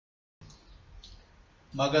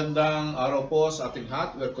Magandang araw po sa ating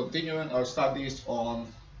lahat. We're continuing our studies on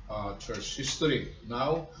church history.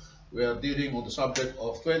 Now, we are dealing with the subject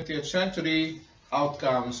of 20th century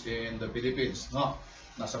outcomes in the Philippines. No,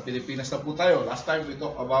 nasa Pilipinas na po tayo. Last time we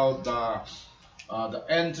talked about the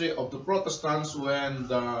entry of the Protestants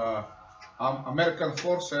when the American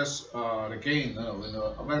forces when the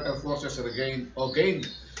American forces gained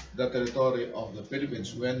the territory of the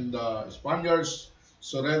Philippines. When the Spaniards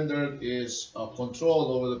surrendered its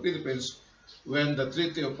control over the Philippines when the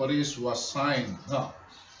Treaty of Paris was signed. No?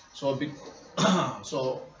 So,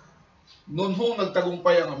 so noon ho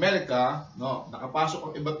nagtagumpay ang Amerika, no, nakapasok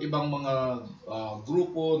ang iba't ibang mga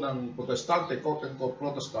grupo ng protestante, quote-unquote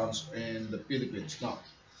Protestants in the Philippines. No?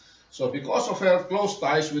 So because of her close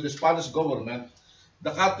ties with the Spanish government, the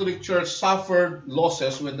Catholic Church suffered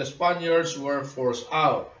losses when the Spaniards were forced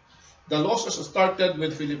out. The losses started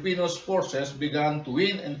with Filipinos' forces began to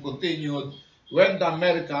win and continued when the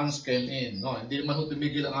Americans came in. No, hindi man ho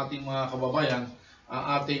tumigil ang ating mga kababayan, ang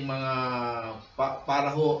ating mga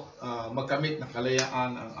para ho magkamit ng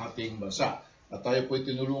kalayaan ang ating bansa. At tayo po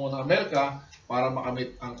tinulungan ng Amerika para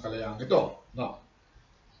makamit ang kalayaan ito. No.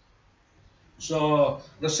 So,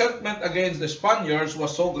 resentment against the Spaniards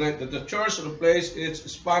was so great that the church replaced its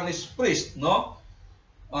Spanish priest, no?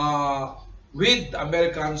 With the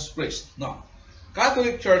American's priest. No.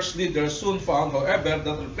 Catholic Church leaders soon found, however,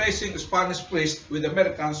 that replacing Spanish priests with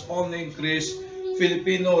Americans only increased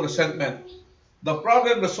Filipino resentment. The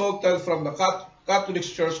problem resulted from the Catholic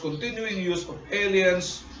Church continuing use of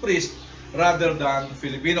aliens priests rather than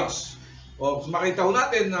Filipinos. O, makita ko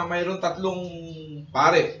natin na mayroon tatlong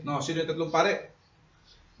pare. No? Sino yung tatlong pare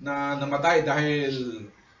na namatay dahil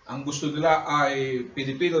ang gusto nila ay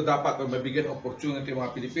Pilipino, dapat mabigyan opportunity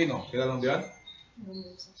mga Pilipino. Kailan lang yan?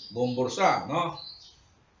 Bomborsa, no?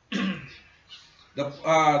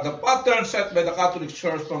 The pattern set by the Catholic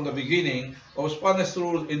Church from the beginning of Spanish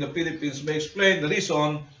rule in the Philippines may explain the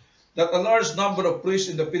reason that a large number of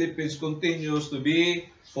priests in the Philippines continues to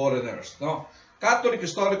be foreigners. No? Catholic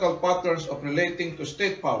historical patterns of relating to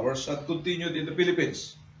state powers had continued in the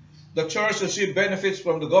Philippines. The Church received benefits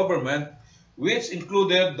from the government, which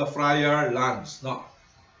included the friar lands. No.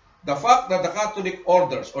 The fact that the Catholic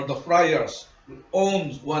orders or the friars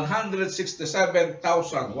owned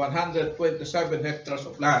 167,127 hectares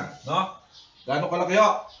of land. No? Gaano kalaki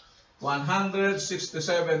ho?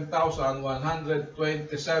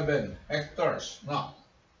 167,127 hectares. No.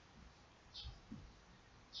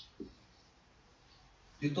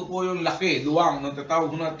 Ito po yung laki, luwang ng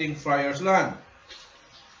tatawag nating friars land.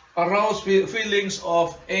 Aroused feelings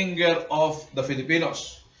of anger of the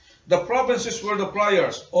Filipinos. The provinces where the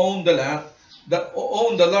friars owned the land, the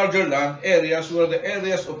larger land areas were the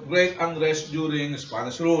areas of great unrest during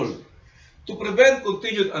Spanish rule. To prevent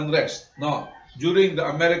continued unrest, no, during the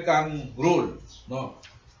American rule, no,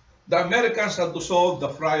 the Americans had to solve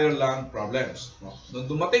the friar land problems. No.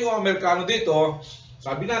 Nung dumating ang Amerikano dito,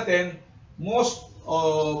 sabi natin, most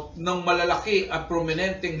ng malalaki at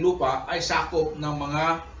prominenteng lupa ay sakop ng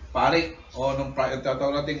mga pari o ng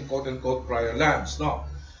tatawag natin quote-unquote prior lands. No?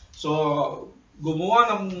 So,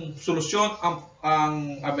 gumawa ng solusyon ang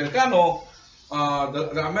Amerikano,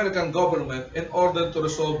 the American government in order to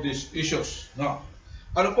resolve these issues. No?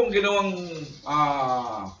 Ano pong ginawang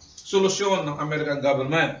solusyon ng American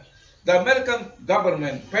government? The American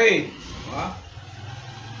government paid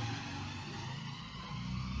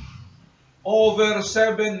over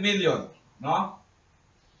 7 million, no?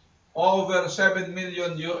 Over 7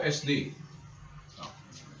 million USD. No?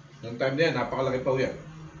 Noong time na yan, napakalaki pa yan.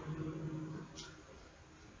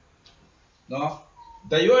 No?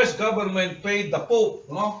 The US government paid the Pope,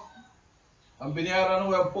 no? Ang binayaran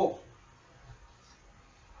ng Pope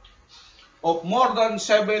of more than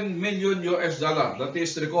 7 million US dollar, that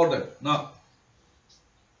is recorded, no?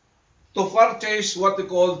 To purchase what we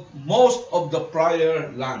call most of the prior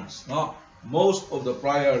lands, no? Most of the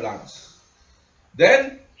prior lands.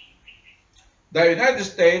 Then, the United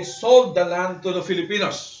States sold the land to the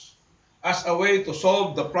Filipinos as a way to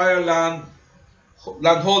solve the prior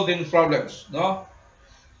landholding problems. No?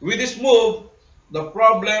 With this move, the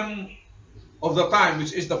problem of the time,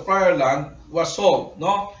 which is the prior land, was solved.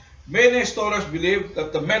 No? Many historians believe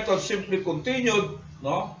that the method simply continued,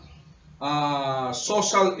 no,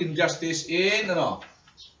 social injustice in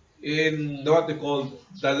what they call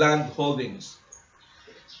the land holdings.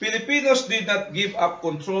 Filipinos did not give up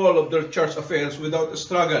control of their church affairs without a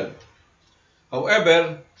struggle.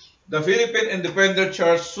 However, the Philippine Independent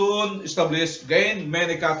Church soon gained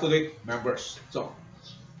many Catholic members. So,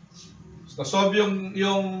 nasolve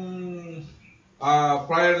yung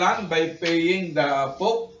prior land by paying the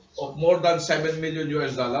Pope of more than 7 million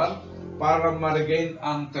US dollar para ma-regain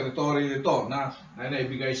ang territory nito na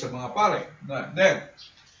naibigay sa mga pare. Then,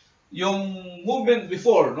 yung movement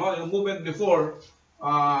before, no, yung movement before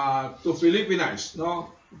to Philippinize,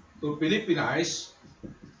 no, to Philippinize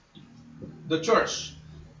the church.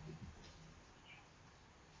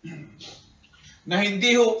 Na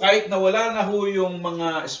hindi ho, kahit nawala na ho yung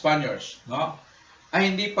mga Spaniards, no,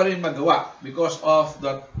 ay hindi pa rin magawa because of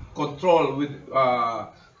the control with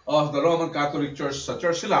of the Roman Catholic Church sa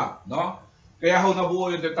church sila, no? Kaya ho nabuo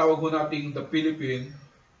yung tawag ho nating the Philippine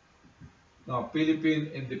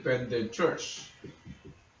Independent Church.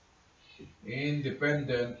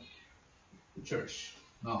 Independent Church,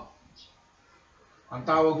 no? Ang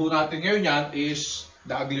tawag ho natin ngayon yan is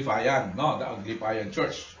the Aglipayan, no? The Aglipayan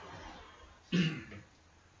Church.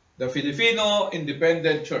 The Filipino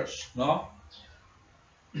Independent Church, no?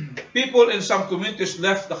 People in some communities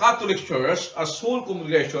left the Catholic Church as whole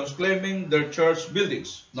congregations claiming their church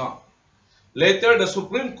buildings. No. Later, the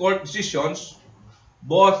Supreme Court decisions,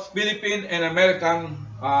 both Philippine and American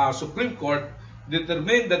Supreme Court,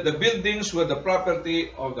 determined that the buildings were the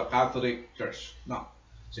property of the Catholic Church. No.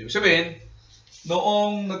 So, ibig sabihin,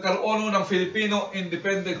 noong nagkaroon ng Filipino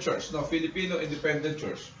Independent Church, no, Filipino Independent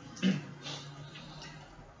Church,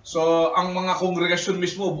 so, ang mga kongregasyon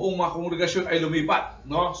mismo, buong mga kongregasyon ay lumipat,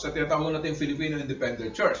 no, sa tinatawag natin Filipino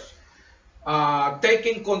Independent Church.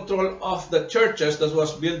 Taking control of the churches that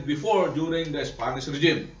was built before during the Spanish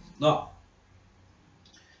regime, no.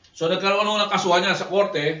 So, nagkaroon ho ng kasuhan niya sa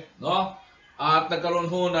korte, no, at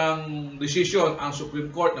nagkaroon ho ng decision ang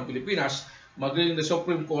Supreme Court ng Pilipinas, maging the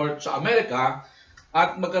Supreme Court sa Amerika,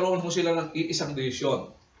 at magkaroon ho sila ng iisang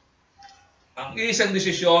desisyon. Ang iisang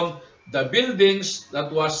desisyon, the buildings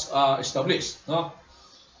that was established, no,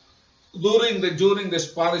 during the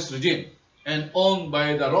Spanish regime and owned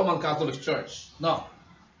by the Roman Catholic Church, no,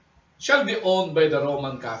 shall be owned by the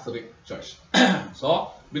Roman Catholic Church.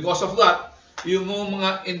 So, because of that, yung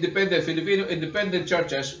mga independent Filipino independent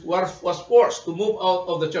churches was forced to move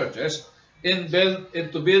out of the churches and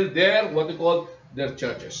to build their what we call their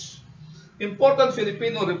churches. Important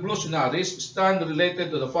Filipino revolutionaries stand related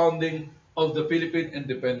to the founding of the Philippine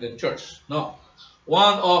Independent Church. No,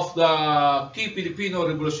 one of the key Filipino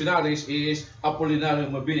revolutionaries is Apolinario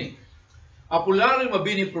Mabini. Apolinario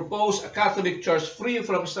Mabini proposed a Catholic Church free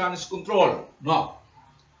from Spanish control. No,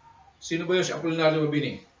 sino ba yun si Apolinario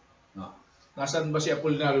Mabini? No, nasaan ba si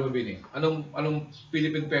Apolinario Mabini? Anong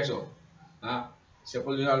Philippine peso? Ha? Si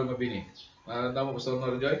Apolinario Mabini. Tama, Pastor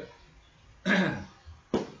Norjoy?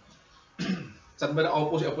 Saan ba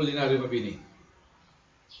na-opo si Apolinario Mabini?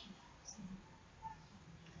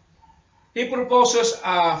 He proposes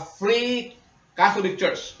a free Catholic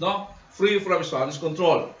Church, no, free from Spanish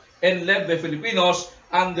control, and led by Filipinos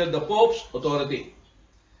under the Pope's authority.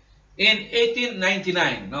 In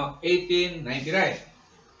 1899, no, 1899,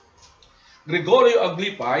 Gregorio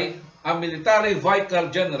Aglipay, a military vicar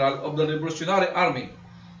general of the Revolutionary Army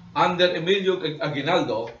under Emilio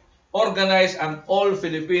Aguinaldo, organized an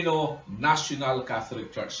all-Filipino National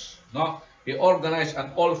Catholic Church. No, he organized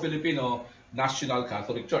an all-Filipino National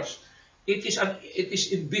Catholic Church. It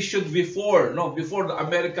is envisioned before, no, before the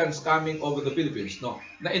Americans coming over the Philippines, no,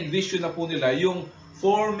 na envision na po nila yung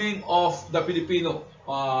forming of the Filipino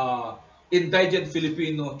indigenous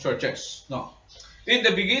Filipino churches, no. In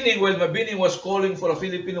the beginning, when Mabini was calling for a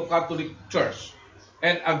Filipino Catholic Church,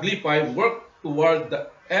 and Aglipay worked toward the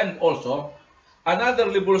end also,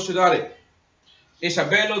 another revolutionary,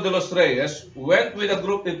 Isabelo de los Reyes, went with a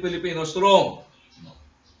group of Filipinos to Rome.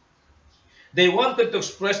 They wanted to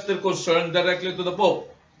express their concern directly to the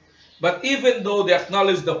Pope. But even though they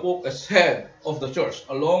acknowledged the Pope as head of the church,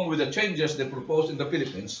 along with the changes they proposed in the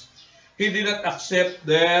Philippines, he did not accept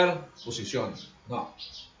their position. No.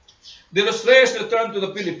 De los Reyes returned to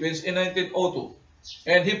the Philippines in 1902,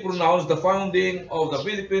 and he pronounced the founding of the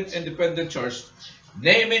Philippine Independent Church,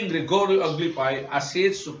 naming Gregorio Aglipay as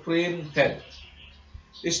his supreme head.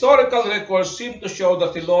 Historical records seem to show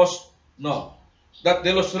that that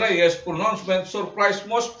De los Reyes' pronouncement surprised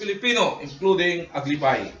most Filipino, including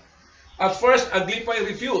Aglipay. At first, Aglipay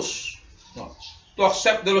refused to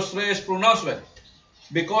accept De los Reyes' pronouncement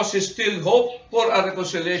because he still hoped for a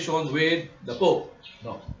reconciliation with the Pope.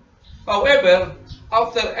 No. However,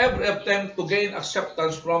 after every attempt to gain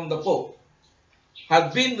acceptance from the Pope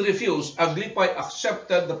had been refused, Aglipay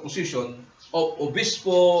accepted the position of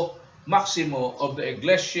Obispo Maximo of the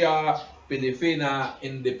Iglesia Filipina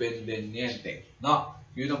Independiente. No,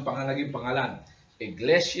 yun ang naging pangalan.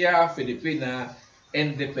 Iglesia Filipina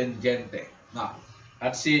Independiente. No.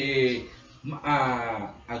 At si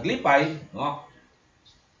Aglipay, no,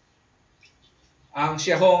 ang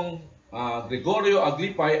siyahong Gregorio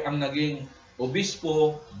Aglipay ang naging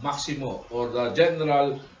Obispo Maximo or the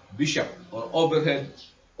General Bishop or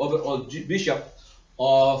overall Bishop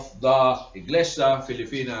of the Iglesia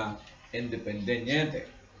Filipina Independiente.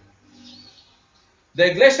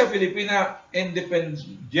 The Iglesia Filipina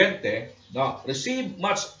Independiente received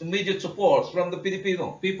much immediate support from the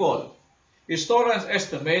Filipino people. Historians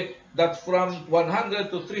estimate that from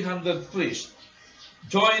 100 to 300 priests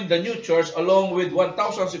joined the new church along with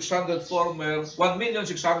 1,600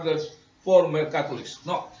 1,600,000 former Catholics.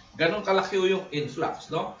 No, ganun kalaki yung influx,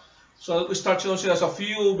 no? So start sila sa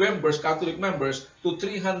few members, Catholic members, to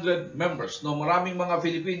 300 members. No, maraming mga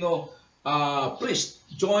Filipino priests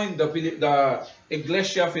joined the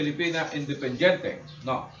Iglesia Filipina Independiente.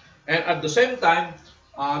 No, and at the same time,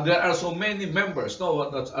 there are so many members. No,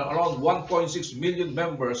 that's around 1.6 million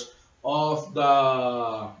members of the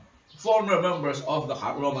former members of the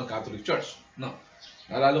Roman Catholic Church. No,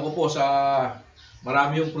 naalala ko po sa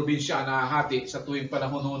marami yung probinsya na hati sa tuwing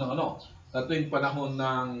panahon ng sa tuwing panahon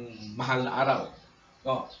ng mahal na araw.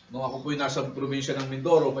 No, nung ako po ay nasa probinsya ng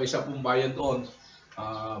Mindoro, may isa pong bayan doon,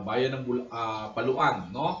 bayan ng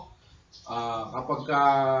Paluan, no?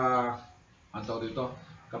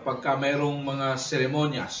 Kapag ka mayroong mga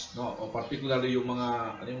seremonyas, no, o particularly yung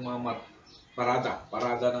mga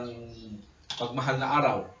parada ng pagmahal na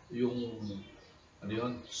araw, yung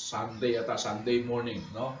Sunday morning,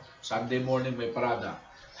 no? Sunday morning may parada.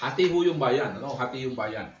 Hati ho yung bayan, no? Hati yung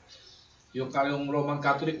bayan. Yung Roman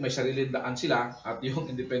Catholic may sariling daan sila at yung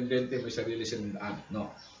Independente may sarili silang daan,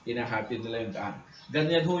 no? Hinahati nila yung daan.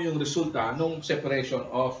 Ganyan ho yung resulta nung separation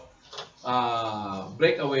of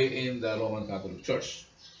breakaway in the Roman Catholic Church.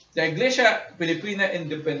 The Iglesia Filipina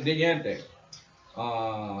Independiente,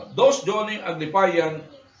 those joining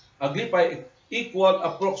Aglipay equal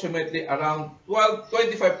approximately around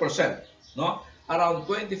 25%, no? Around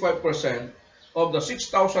 25% of the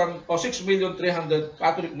 6,000 or 6,300,000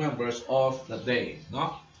 Catholic members of the day,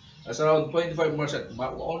 no? That's around 25%,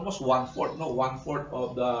 almost one-fourth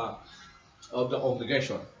of the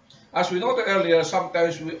congregation. As we noted earlier,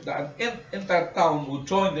 sometimes the entire town would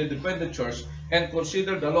join the independent church and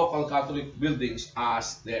consider the local Catholic buildings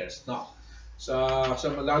as theirs, no?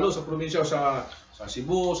 Lalo sa probinsya, sa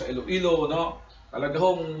Cebu, sa Iloilo, no?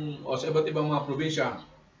 Talagang sa iba't ibang mga probinsya,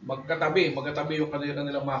 magkatabi yung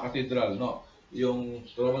kanilang mga katedral, no? Yung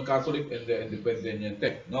Roman Catholic and the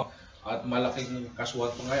Independiente, no? At malaking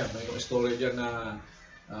kasuhan po ngayon. May story dyan na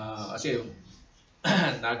kasi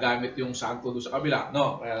nagamit yung santo doon sa kabila,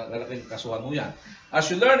 no? Kaya malaking kasuhan mo yan.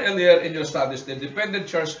 As you learned earlier in your studies, the Independent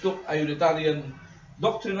Church took a Unitarian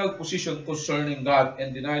doctrinal position concerning God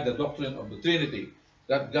and denied the doctrine of the Trinity,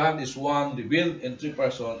 that God is one, revealed in three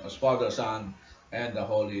persons as Father, Son, and the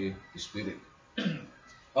Holy Spirit.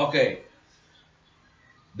 Okay.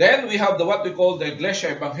 Then we have what we call the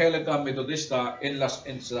Iglesia Evangelica Metodista in Las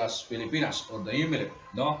Islas Filipinas, or the IMELIP,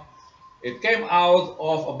 no? It came out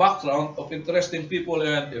of a background of interesting people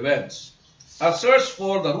and events. A search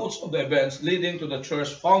for the roots of the events leading to the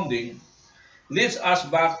church founding leads us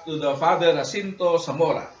back to the Father Jacinto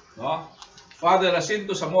Zamora, no? Father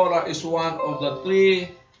Jacinto Zamora is one of the three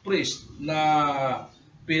priests na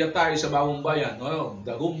pinatay sa Bagong Bayan, no?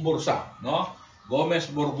 The Gumbursa, no? Gomez,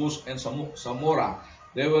 Burgos, and Zamora.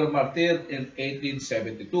 They were martyred in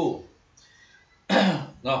 1872.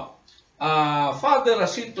 No. Father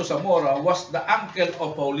Jacinto Zamora was the uncle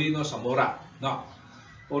of Paulino Zamora. No.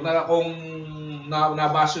 Kung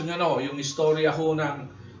nabasa nyo, no, yung istorya ho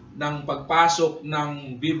ng pagpasok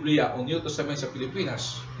ng Biblia o New Testament sa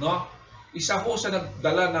Pilipinas, no? Isa ho sa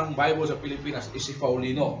nagdala ng Bible sa Pilipinas is si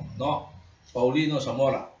Paulino, no? Paulino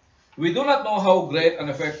Zamora. We do not know how great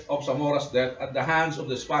an effect of Zamora's death at the hands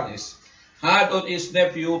of the Spanish had on his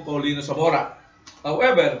nephew Paulino Zamora.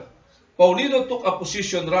 However, Paulino took a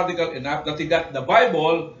position radical enough that he got the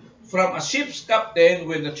Bible from a ship's captain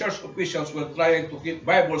when the church officials were trying to keep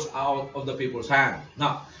Bibles out of the people's hand.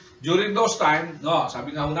 Now, during those time, no,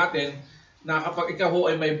 sabi nga ho natin na kapag ikaw ho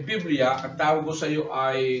ay may Biblia, ang tawag ko sa iyo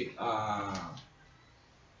ay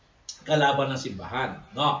kalaban ng simbahan,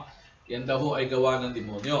 no? Yan daw ho ay gawa ng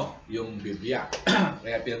demonyo, yung Biblia.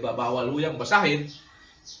 Kaya pinagbabawal ho yang basahin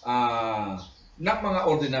ng mga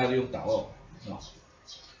ordinaryong tao, no?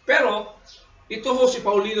 Pero ito ho si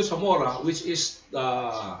Paulino Zamora, which is the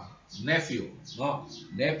nephew, no?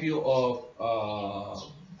 Nephew of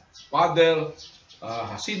Father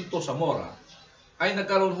Jacinto Zamora, ay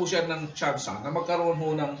nagkaroon ho siya ng tsansa na magkaroon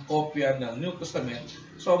ho ng kopya ng New Testament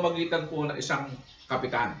sa magitan po ng isang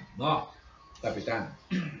kapitan, no? Kapitan.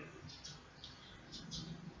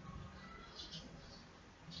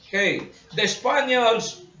 Okay, the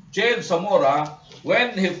Spaniards jailed Zamora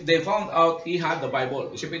when they found out he had the Bible.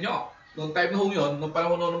 Isipin nyo, noong time na yun, noong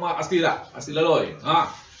panahon ng mga Kastilaloy,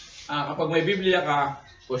 kapag may Biblia ka,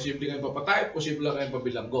 posible kayong papatay, posible kayong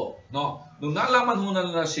pabilanggo. No? Nung nalaman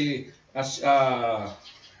na si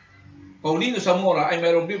Paulino Zamora ay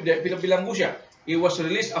mayroong Biblia, pinabilanggo siya. He was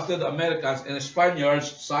released after the Americans and the Spaniards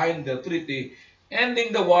signed the treaty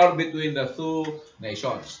ending the war between the two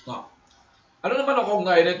nations. No? Ano naman ang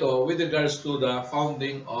kaugnayan nito with regards to the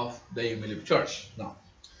founding of the Filipino Church? No.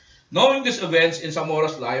 Knowing these events in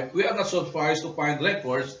Zamora's life, we are not surprised to find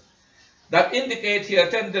records that indicate he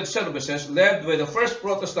attended services led by the first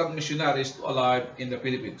Protestant missionaries alive in the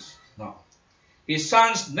Philippines. No. His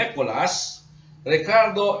sons Nicholas,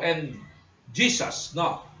 Ricardo, and Jesus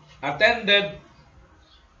attended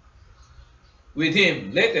with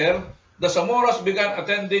him. Later, the Zamoras began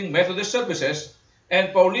attending Methodist services,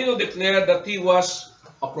 and Paulino declared that he was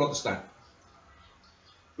a Protestant.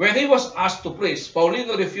 When he was asked to preach,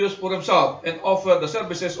 Paulino refused for himself and offered the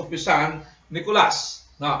services of his son, Nicolas.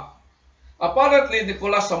 Now, apparently,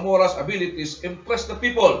 Nicolas Zamora's abilities impressed the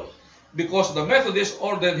people because the Methodists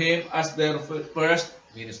ordered him as their first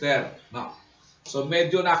minister. Now, so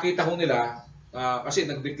medyo nakita ho nila kasi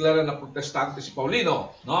nagdeklara na protestante si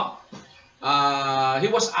Paulino. No? He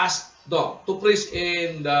was asked to preach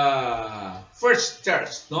in the first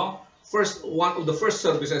church, one of the first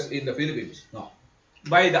services in the Philippines,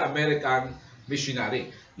 by the American missionary.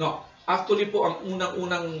 No, actually po ang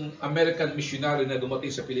unang-unang American missionary na dumating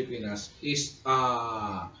sa Pilipinas is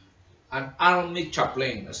an army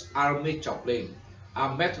chaplain, a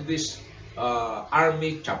Methodist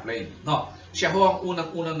army chaplain. No, siya ho ang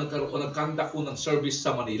unang-unang nagkandak ng service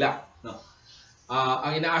sa Manila. No,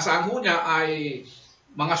 ang inaasahan ho niya ay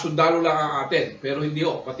mga sundalo lang ang atin, pero hindi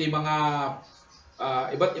ho, pati mga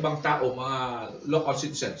iba't ibang tao, mga local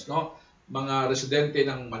citizens, mga residente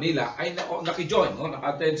ng Manila ay naki-join,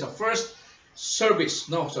 naka-attend sa first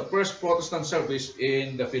service, sa first Protestant service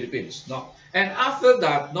in the Philippines, And after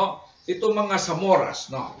that, itong mga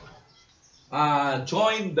Zamoras,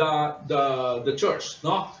 joined the church,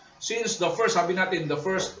 Since the first, sabi natin, the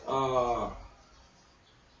first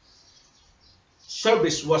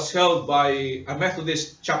service was held by a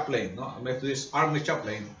Methodist chaplain, a Methodist army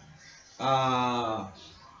chaplain.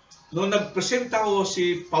 Noong nagpresenta ho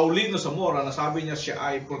si Paulino Zamora na sabi niya siya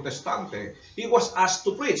ay protestante, he was asked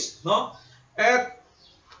to preach,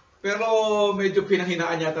 pero medyo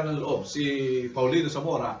pinanghinaan yata ng loob si Paulino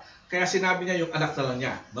Zamora, kaya sinabi niya yung anak na lang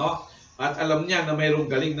niya, At alam niya na mayroong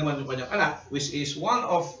galing naman yung kanyang anak, which is one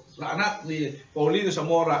of the anak ni Paulino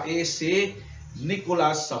Zamora is si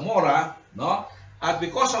Nicolas Zamora, At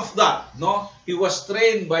because of that, he was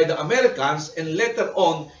trained by the Americans, and later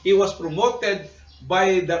on, he was promoted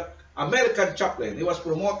by the American chaplain. He was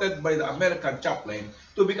promoted by the American chaplain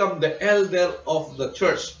to become the elder of the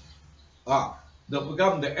church. To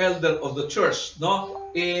become the elder of the church,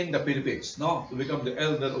 in the Philippines. To become the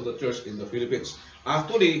elder of the church in the Philippines.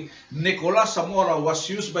 Actually, Nicolas Zamora was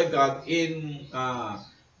used by God in the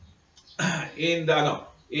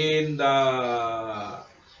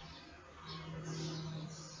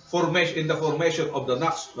formation of the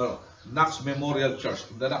Knox Memorial Church,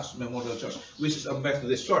 which is a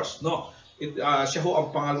Methodist church. Siya ho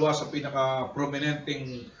ang pangalawa sa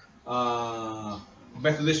pinaka-prominenteng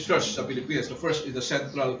Methodist church sa Pilipinas. The first is the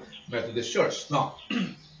Central Methodist Church.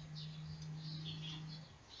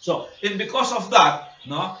 So, and because of that,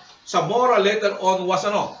 Zamora later on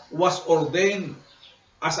was ordained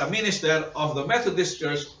as a minister of the Methodist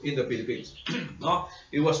Church in the Philippines.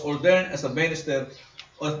 He was ordained as a minister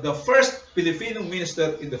of the first Filipino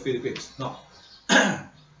minister in the Philippines.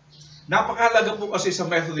 Napakahalaga po kasi sa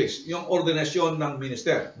Methodist yung ordinasyon ng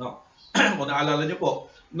minister. Kung naalala niyo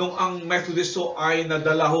po, nung ang Methodist ay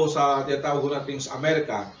nadala ho sa tinatawag natin sa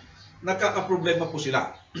Amerika, nagkakaproblema po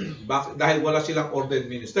sila. Dahil wala silang ordained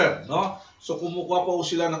minister. So kumukuha po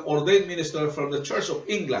sila ng ordained minister from the Church of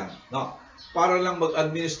England, para lang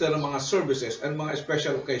mag-administer ng mga services and mga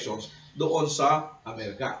special occasions doon sa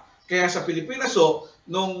Amerika. Kaya sa Pilipinas,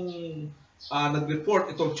 nung nag-report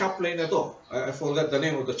itong chaplain na to, I forgot the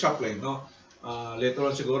name of the chaplain, later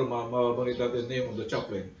on siguro mabangit natin the name of the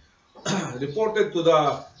chaplain, reported to the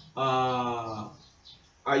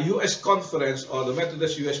U.S. conference, or the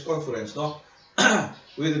Methodist U.S. conference,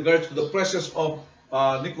 with regards to the presence of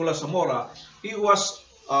Nicolas Zamora. He was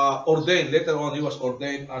ordained, later on he was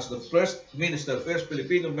ordained as the first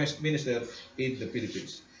Filipino minister in the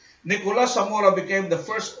Philippines. Nicolas Zamora became the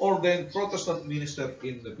first ordained Protestant minister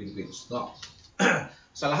in the Philippines.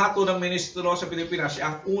 Sa lahat ng ministro sa Pilipinas, siya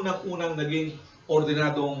ang unang-unang naging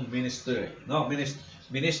ordinadong minister.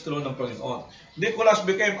 ministro ng Panginoon. Nicholas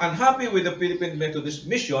became unhappy with the Philippine Methodist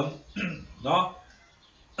mission, no?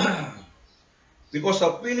 Because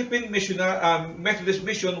the Philippine Methodist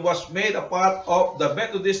mission was made a part of the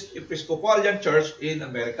Methodist Episcopalian Church in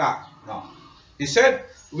America. No. He said,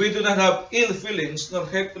 "We do not have ill feelings nor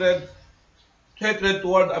hatred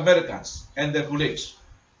toward Americans and their colleagues.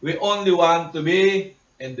 We only want to be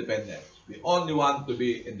independent. We only want to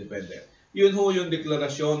be independent." Yun ho yung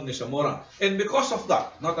deklarasyon ni Zamora. And because of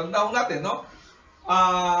that, no, tandaan natin, no?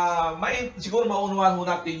 Siguro maunawaan ho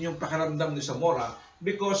natin yung pakiramdam ni Zamora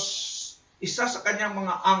because isa sa kanyang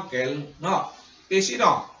mga uncle, no,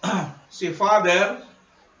 sino? Si Father,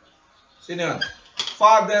 sino yun?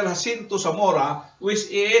 Father Jacinto Zamora, which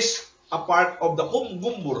is a part of the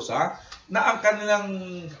Gumbursa, na ang kanilang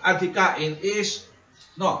adhikain is,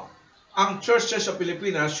 no, ang churches sa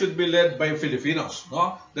Pilipinas should be led by Filipinos,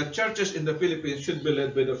 no? The churches in the Philippines should be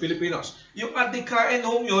led by the Filipinos. Yung adhikain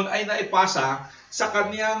ho yun ay naipasa sa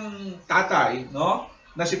kaniyang tatay, no,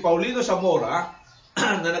 na si Paulino Zamora,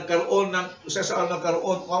 na nagkaroon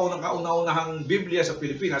kauna-unahang Biblia sa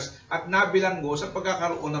Pilipinas at nabilanggo sa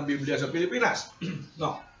pagkakaroon ng Biblia sa Pilipinas.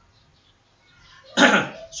 No.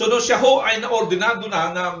 So, no, siya ho ay naordinado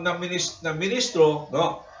na ministro,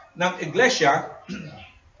 no, ng iglesia.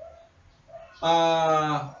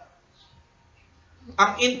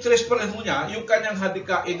 Ang interest pa rin niya, yung kanyang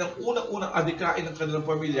hadikain, ng unang-unang hadikain ng kanilang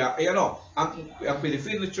pamilya, ay ano, ang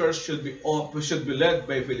Filipino Church should be led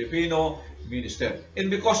by Filipino minister.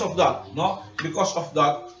 And because of that, no,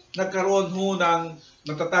 nagkaroon ho ng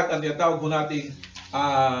natatag ang tinatawag ho nating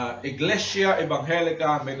Iglesia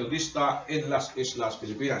Evangelica Metodista in Las Islas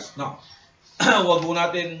Filipinas. No. Wag ho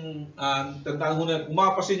natin tandaan ho na,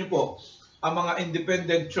 mapasin niyo po, ang mga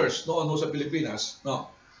independent church noon ho sa Pilipinas, no,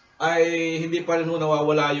 ay hindi pa rin ho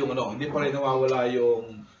nawawala yung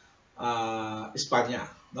Espanya,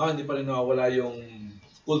 no, hindi pa rin nawawala yung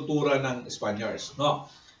kultura ng Spaniards, no.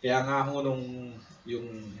 Kaya nga ho nung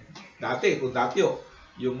yung dati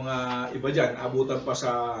yung mga iba diyan abutan pa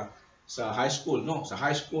sa high school, no, sa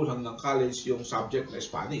high school hanggang college yung subject na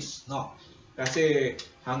Spanish, no. Kasi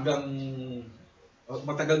hanggang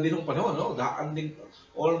matagal din yung panahon, no, daan din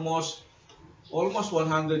almost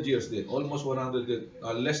 100 years din,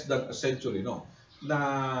 less than a century, no,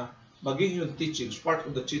 na maging yung teachings, part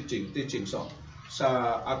of the teaching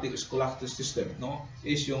sa ating scholastic system, no,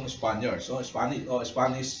 is yung Spaniards, no,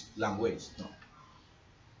 Spanish language, no.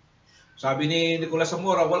 Sabi ni Nicolas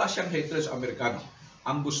Zamora, wala siyang hatred sa Amerikano.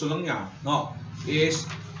 Ang gusto lang niya, no, is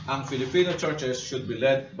ang Filipino churches should be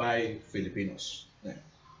led by Filipinos.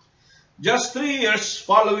 Just 3 years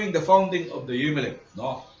following the founding of the UMLF,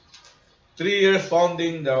 no, 3 years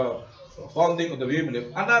founding of the UMLF,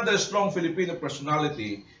 another strong Filipino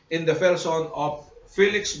personality in the person of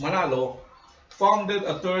Felix Manalo founded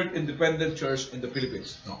a third independent church in the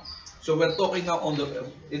Philippines. No? So we're talking now on the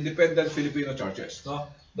independent Filipino churches. No?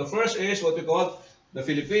 The first is what we call the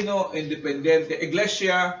Filipino Independiente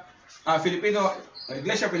Iglesia Filipino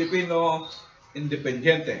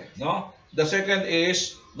Independiente. No? The second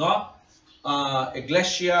is, no,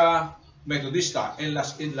 Iglesia Metodista in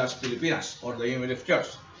Las Filipinas, or the UMLF Church.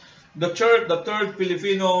 The third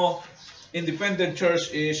Filipino independent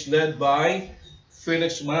church is led by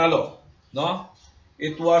Felix Manalo. No,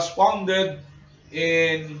 it was founded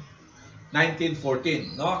in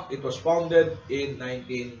 1914. No, it was founded in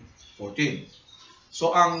 1914.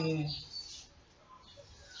 So ang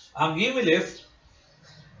UMLF,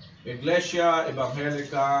 Iglesia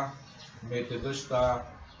Evangelica Metodista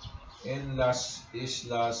in Las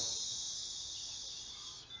Islas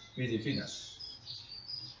Filipinas.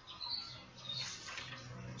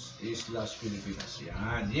 Islas Filipinas.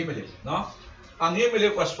 Yan, UMLF, no? Ang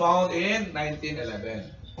UMLF was found in 1911.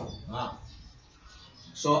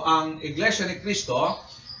 So, ang Iglesia ni Cristo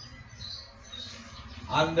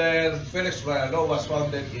under Felix Manalo was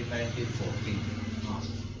founded in 1914.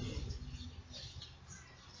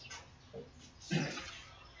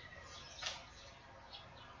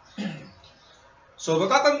 So,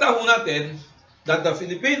 matatanda ho natin that the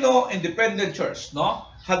Filipino Independent Church, no,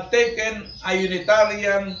 had taken a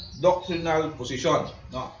Unitarian doctrinal position.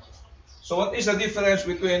 No? So what is the difference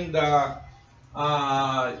between the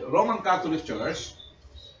Roman Catholic Church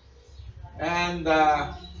and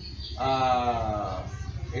the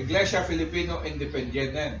Iglesia Filipino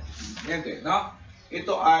Independiente? No?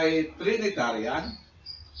 Ito ay Trinitarian.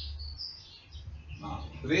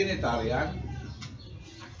 Trinitarian.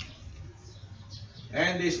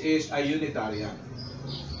 And this is a Unitarian.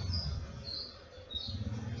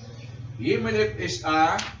 UMLF is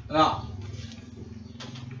a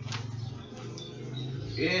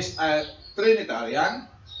Trinitarian,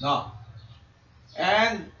 no.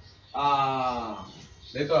 And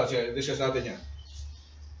dito, discuss natin yan.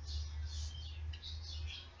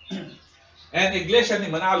 And Iglesia ni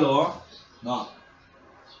Manalo, no,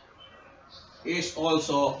 is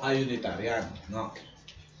also a Unitarian, no.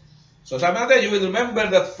 So sabi natin, you will remember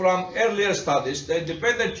that from earlier studies, the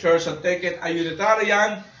independent church had taken a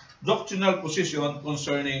Unitarian doctrinal position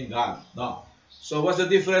concerning God, no. So what's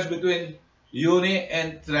the difference between uni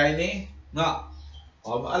and trini? No.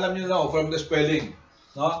 Alam niyo na from the spelling,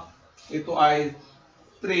 no. Ito ay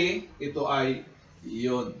 3, ito ay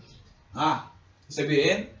yun.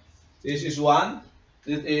 Sabihin, this is 1,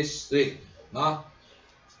 this is 3, no.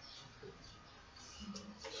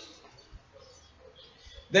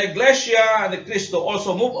 The Iglesia ni Cristo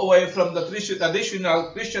also moved away from the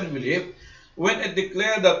traditional Christian belief when it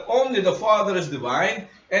declared that only the Father is divine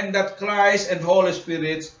and that Christ and Holy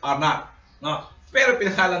Spirit are not. No. Pero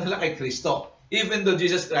pinangalan nila kay Cristo, even though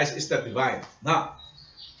Jesus Christ is not divine. No.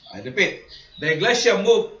 I repeat, the Iglesia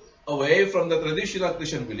moved away from the traditional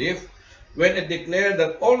Christian belief when it declared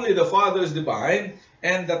that only the Father is divine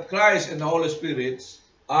and that Christ and the Holy Spirit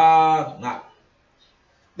are not.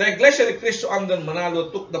 The Iglesia ni Cristo under Manalo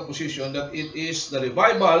took the position that it is the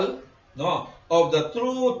revival, no, of the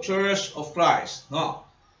true Church of Christ. No.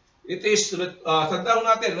 It is, tandaan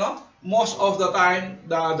natin, no, most of the time,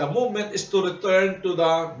 the movement is to return to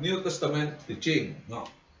the New Testament teaching. No.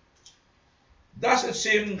 Thus, it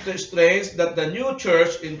seems strange that the new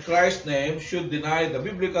church in Christ's name should deny the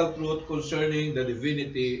biblical truth concerning the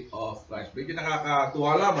divinity of Christ. Medyo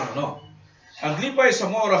nakakatuwa lamang, no? Aglipay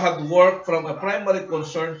Zamora had worked from a primary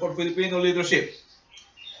concern for Filipino leadership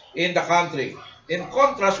in the country. In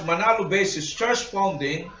contrast, Manalo based his church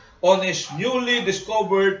founding on his newly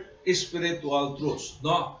discovered spiritual truths.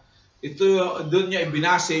 No? Ito, doon niya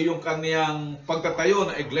ibinase yung kaniyang pagtatayo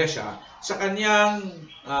ng iglesia sa kaniyang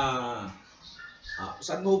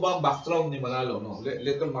saan mo ba ang background ni Manalo? No?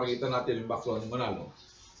 Later makita natin yung background ni Manalo.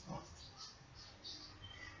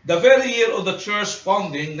 The very year of the church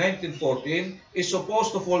founding, 1914, is supposed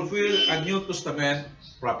to fulfill a New Testament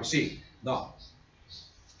prophecy. No.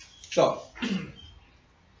 So,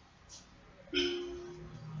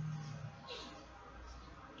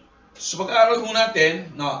 pag-aaral ho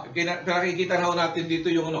natin, no, nakikita na ho natin dito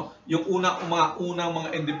yung yung unang mga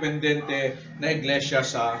independente na iglesia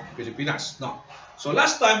sa Pilipinas, no. So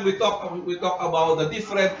last time we talk about the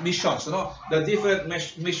different missions, no, the different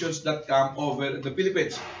missions that come over the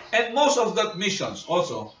Philippines, and most of that missions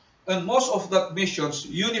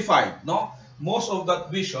unified, no, most of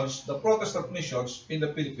that missions, the Protestant missions in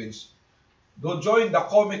the Philippines, go join the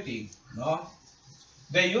committee, no,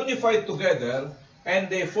 they unified together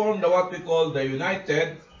and they formed what we call the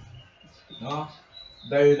United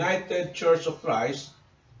Church of Christ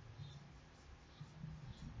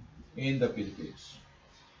in the Philippines.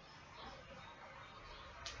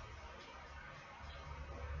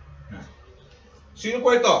 Sino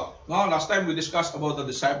po ito? No, last time we discussed about the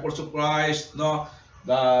disciples of Christ, no,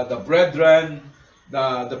 the brethren,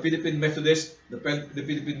 the Philippine Methodist, the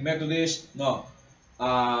Philippine Methodist, no,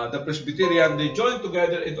 the Presbyterian. They joined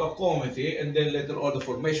together into a committee, and then later on the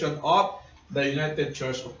formation of the United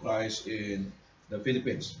Church of Christ in the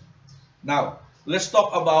Philippines. Now, let's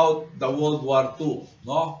talk about the World War II.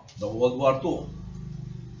 No? The World War II.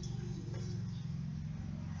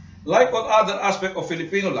 Like on other aspects of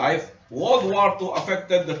Filipino life, World War II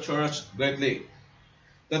affected the church greatly.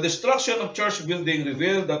 The destruction of church building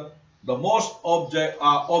revealed that the most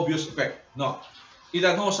obvious effect. No?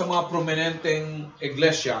 Ilan ho sa mga prominenteng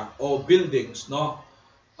iglesia o buildings, no,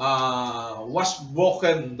 was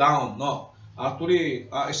broken down. No?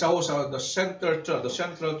 Actually, isa ho sa the central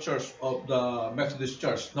church of the Methodist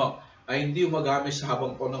Church, no, ay hindi magamit sa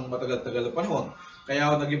habang po ng matagal-tagal na panahon.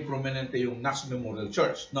 Kaya naging prominente yung Knox Memorial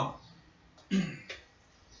Church. No.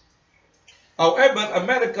 However,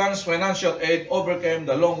 Americans' financial aid overcame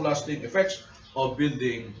the long-lasting effects of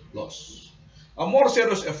building loss. A more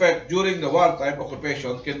serious effect during the wartime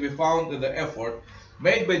occupation can be found in the effort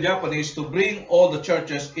made by Japanese to bring all the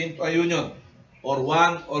churches into a union or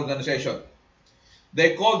one organization.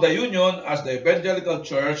 They called the union as the Evangelical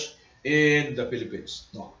Church in the Philippines.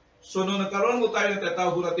 No. So, nung nagkaroon mo tayo ng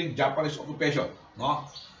tatawag natin Japanese occupation, no?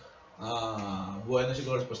 Buhay na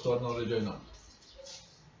siguro si Pastor no Rejoy, no?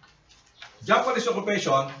 Japanese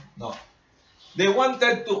occupation, no? They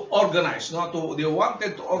wanted to organize, no? They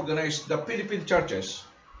wanted to organize the Philippine churches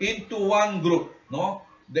into one group, no?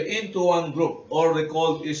 Into one group, or they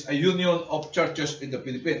called is a union of churches in the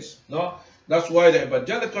Philippines, no? That's why the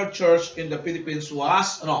Evangelical Church in the Philippines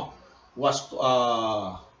was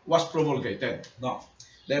promulgated. No,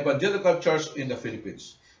 the evangelical church in the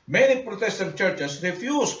Philippines. Many Protestant churches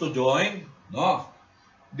refused to join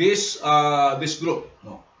this group.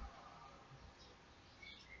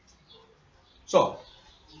 So,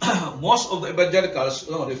 most of the evangelicals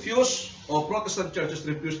or Protestant churches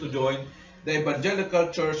refused to join the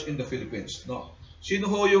evangelical church in the Philippines. Sino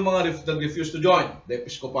ho yung mga nag-refuse to join? The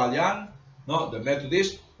Episcopalian, the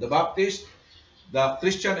Methodist, the Baptist, the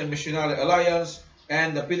Christian and Missionary Alliance,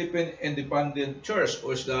 and the Philippine Independent Church,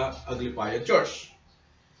 or is the Aglipayan Church.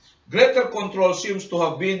 Greater control seems to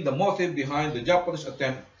have been the motive behind the Japanese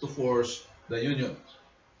attempt to force the union.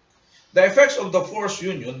 The effects of the forced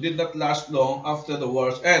union did not last long after the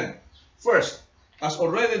war's end. First, as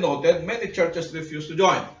already noted, many churches refused to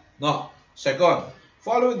join. Second,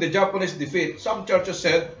 following the Japanese defeat, some churches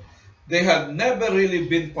said they had never really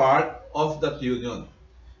been part of that union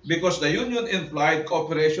because the union implied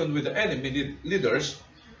cooperation with the enemy leaders.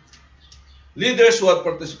 Leaders who had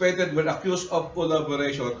participated were accused of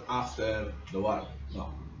collaboration after the war.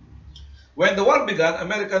 When the war began,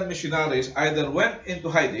 American missionaries either went into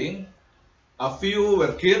hiding, a few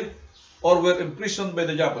were killed, or were imprisoned by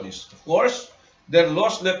the Japanese. Of course, their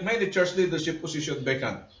loss left many church leadership positions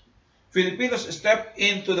vacant. Filipinos stepped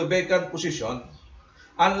into the vacant position.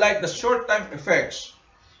 Unlike the short-time effects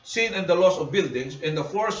seen in the loss of buildings and the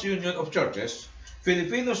forced union of churches,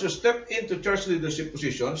 Filipinos who stepped into church leadership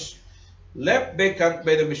positions left vacant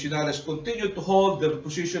by the missionaries continued to hold their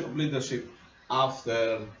position of leadership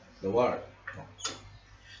after the war.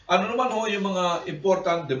 Ano naman ho yung mga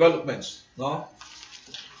important developments,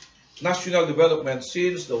 national development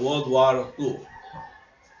since the World War II?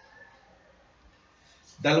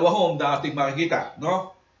 Dalawa ho ang ating makikita,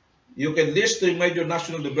 You can list the major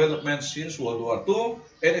national developments since World War II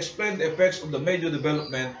and explain the effects of the major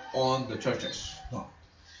development on the churches.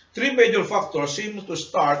 Three major factors seem to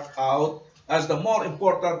start out as the more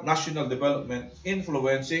important national development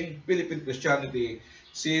influencing Philippine Christianity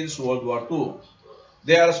since World War II.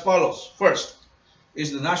 They are as follows. First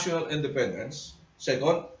is the national independence.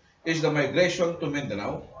 Second is the migration to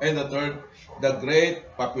Mindanao. And the third, the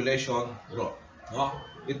great population growth.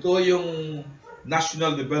 Ito yung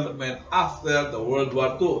national development after the World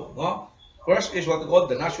War II. First is what we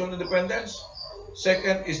call the national independence.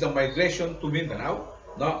 Second is the migration to Mindanao.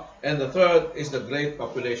 And the third is the great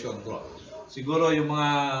population growth. Siguro yung mga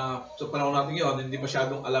sa panahon natin yun, hindi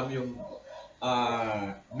masyadong alam yung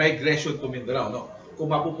migration to Mindanao.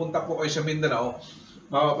 Kung mapupunta po kayo sa Mindanao,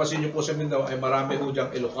 mapapansin nyo po sa Mindanao ay marami po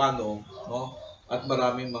diyang Ilocano, at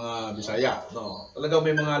maraming mga Bisaya. Talagang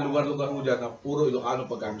may mga lugar-lugar po dyan na puro Ilocano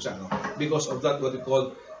pagkamisa. Because of that, what we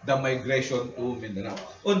call the migration to Mindanao.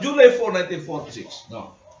 On July 4, 1946,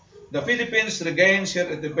 the Philippines regains her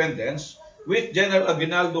independence, which General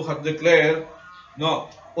Aguinaldo had declared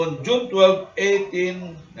on June 12,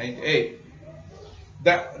 1898.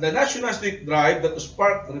 The nationalistic drive that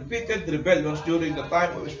sparked repeated rebellions during the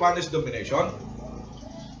time of Spanish domination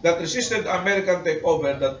that resisted American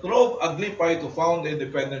takeover that drove Aglipay to found the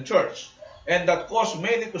independent church and that caused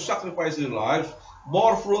many to sacrifice their lives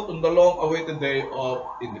bore fruit on the long-awaited day of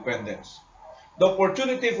independence. The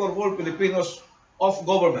opportunity for full Filipinos of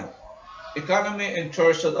government, economy, and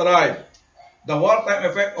church had arrived. The wartime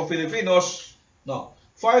effect of Filipinos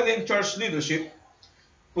filing church leadership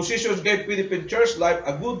positions gave Philippine church life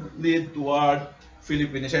a good lead toward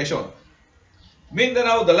Filipinization.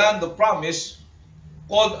 Mindanao, the land of promise,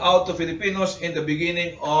 called out to Filipinos in the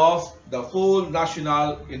beginning of the full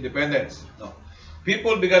national independence.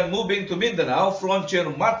 People began moving to Mindanao, frontier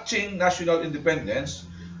matching national independence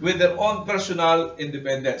with their own personal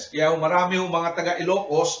independence. Kaya marami mga taga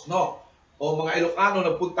Ilocos, o mga Ilocano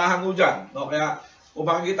nagpuntahan mo dyan. Kaya kung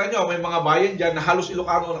makikita nyo, may mga bayan dyan na halos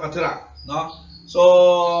Ilocano nakatira.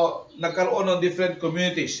 So, nagkaroon ng different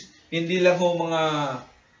communities. Hindi lang ho mga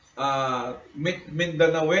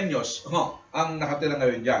Mindanaoeños ang nakatira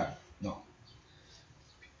ngayon dyan.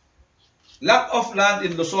 Lack of land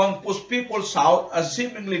in Luzon pushed people south as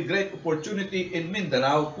seemingly great opportunity in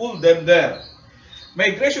Mindanao pulled them there.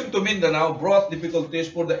 Migration to Mindanao brought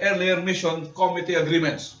difficulties for the earlier mission committee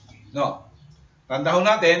agreements. Tandaan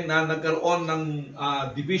natin na nagkaroon ng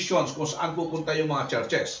divisions kung saan pupunta yung mga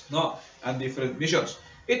churches, and different missions.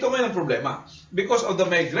 Ito ngayon ang problema. Because of the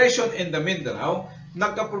migration in the Mindanao,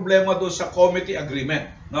 nagka-problema doon sa committee agreement.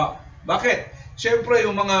 Bakit? Siyempre,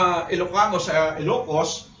 yung mga Ilocano sa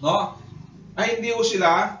Ilocos, ay hindi ko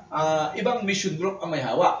sila ibang mission group ang may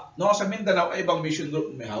hawak. Sa Mindanao ay ibang mission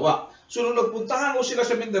group ang may hawak. So, nung nagpuntahan ko sila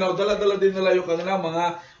sa Mindanao, dala-dala din nila yung kanilang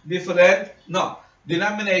mga different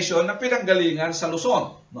denomination na pinanggalingan sa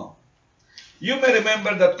Luzon. You may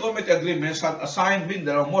remember that committee agreements had assigned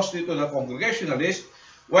Mindanao mostly to the Congregationalists,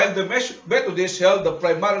 while the Methodists held the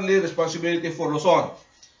primarily responsibility for Luzon.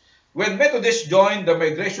 When Methodists joined the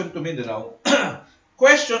migration to Mindanao,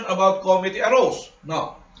 question about committee arose.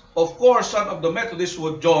 Now, of course, some of the Methodists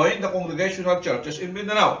would join the congregational churches in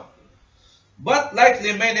Mindanao. But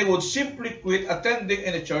likely many would simply quit attending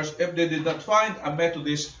any church if they did not find a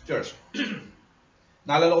Methodist church.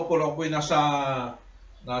 Naalala ko po na ako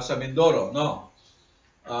nasa Mindoro, no?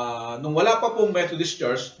 Nung wala pa pong Methodist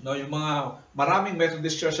Church, no, yung mga maraming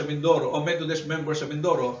Methodist Church sa Mindoro o Methodist members sa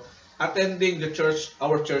Mindoro attending the church,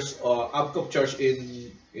 our church, ABCOP Church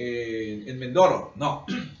in Mindoro, no.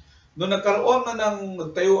 Nung nagkaroon na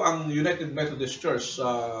nagtayo ang United Methodist Church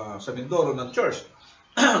sa Mindoro ng church,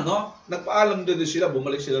 no, nagpaalam din sila,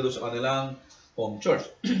 bumalik sila doon sa kanilang home church.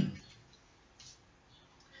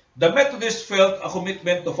 The Methodists felt a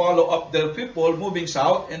commitment to follow up their people moving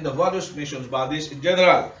south, and the various mission bodies in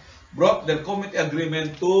general brought their committee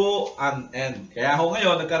agreement to an end. Kaya ho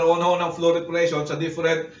ngayon, nagkaroon ho ng proliferation sa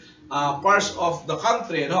different parts of the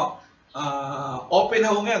country, no? Open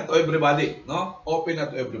ho ngayon to everybody, no? Open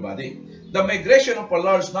na to everybody. The migration of a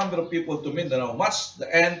large number of people to Mindanao, much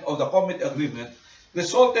the end of the committee agreement,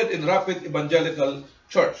 resulted in rapid evangelical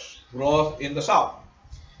church growth in the south.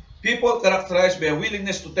 People characterized by a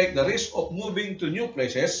willingness to take the risk of moving to new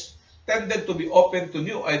places tended to be open to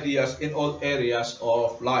new ideas in all areas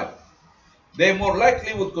of life. They more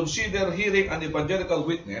likely would consider hearing an evangelical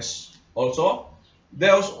witness. Also,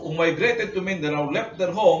 those who migrated to Mindanao left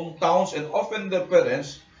their hometowns and often their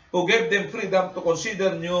parents, who gave them freedom to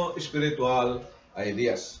consider new spiritual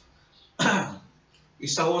ideas.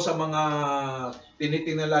 Isa ho sa mga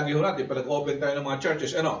tinitingnan lagi ho natin pag nag-open tayo ng mga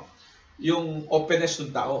churches, yung openness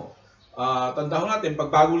ng tao. Tandaan natin,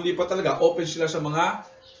 pag bagong lipat talaga, open sila sa mga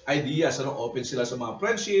ideas, open sila sa mga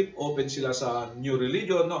friendship, open sila sa new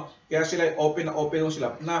religion, kaya sila open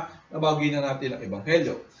sila na nabagi na natin ang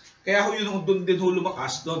ebanghelyo. Kaya ho yun doon din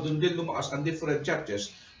lumakas, doon din lumakas ang different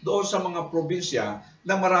churches doon sa mga probinsya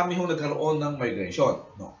na marami ho nagkaroon ng migration.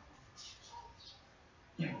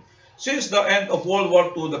 Since the end of World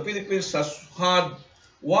War II, the Philippines has had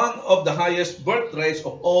one of the highest birth rates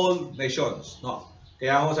of all nations.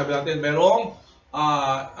 Kaya ho sabi natin, merong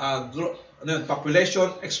population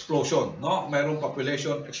explosion. Merong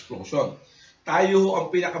population explosion. Tayo ho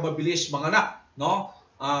ang pinakamabilis manganak.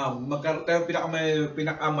 Magkaroon tayo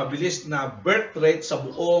pinakamabilis na birth rate sa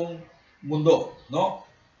buong mundo.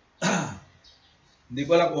 Hindi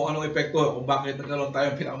ko alam kung anong epekto, kung bakit nagkaroon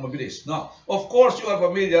tayo pinakamabilis. Of course, you are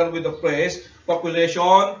familiar with the phrase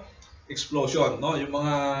population explosion. Yung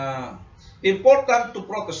mga important to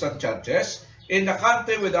Protestant churches in the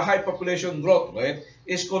country with a high population growth rate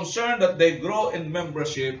is concerned that they grow in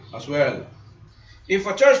membership as well. If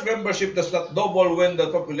a church membership does not double when the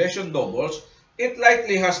population doubles, it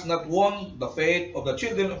likely has not won the faith of the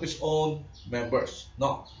children of its own members.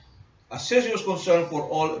 A serious concern for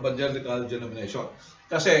all evangelical denominations.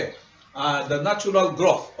 Kasi the natural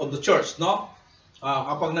growth of the church,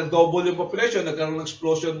 kapag nag-double yung population, nagkaroon ng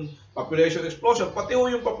population explosion, pati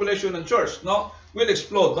yung population ng church, will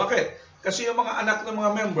explode. Bakit? Kasi yung mga anak ng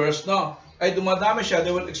mga members, ay dumadami siya,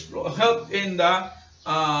 they will help in the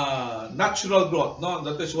natural growth,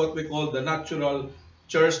 That is what we call the natural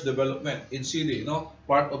church development, NCD,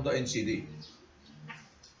 part of the NCD.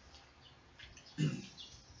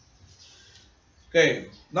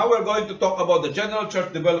 Okay, now we're going to talk about the general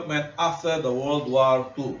church development after the World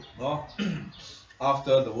War II.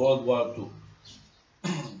 After the World War II.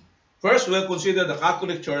 First, we'll consider the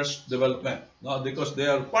Catholic Church development, because they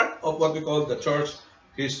are part of what we call the church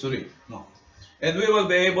history. And we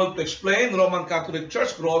will be able to explain Roman Catholic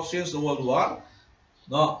Church growth since the World War,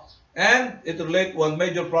 and it relates one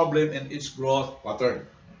major problem in its growth pattern.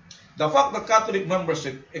 The fact that Catholic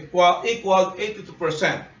membership equaled 82%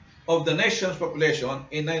 of the nation's population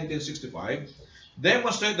in 1965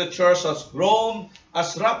 demonstrate the church has grown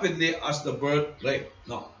as rapidly as the birth rate.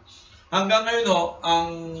 Hanggang ngayon ang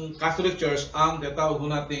Catholic Church ang tinatawag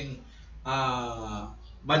nating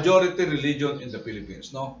majority religion in the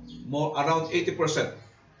Philippines. More around 80%.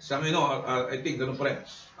 Sa amin, I think ganun pa rin.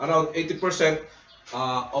 Around 80%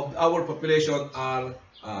 of our population are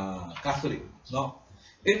Catholic.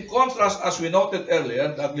 In contrast, as we noted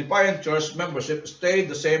earlier, the Anglican Church membership stayed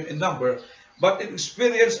the same in number, but it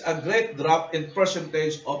experienced a great drop in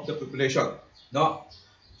percentage of the population.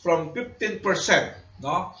 From 15%,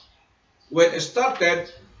 when it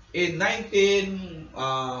started in 1901,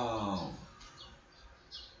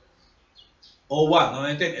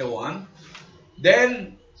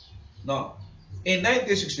 then in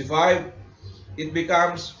 1965, it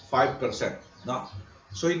becomes 5%.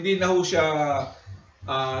 So hindi na ho siya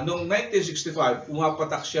noong 1965,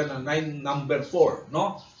 pumapatak siya ng number 4,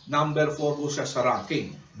 no? Number 4 po siya sa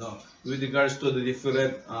ranking, no? With regards to the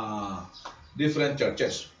different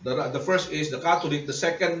churches. The first is the Catholic, the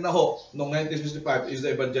second na ho, noong 1965 is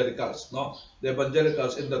the Evangelicals, no? The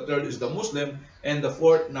Evangelicals, and the third is the Muslim, and the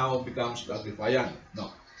fourth now becomes the Anglican,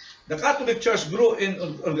 no? The Catholic Church grew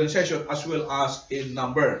in organization as well as in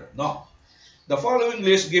number, no? The following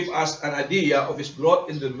list give us an idea of its growth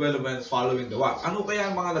in the development following the war. Ano kaya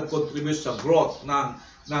ang mga nag-contribute sa growth ng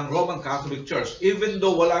Roman Catholic Church, even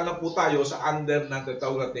though wala na po tayo sa under ng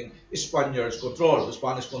tatawag nating Spanish control,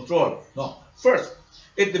 no? First,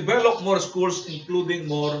 it developed more schools including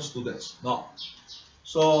more students, no?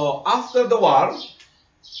 So, after the war,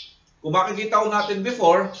 kung makikita ko natin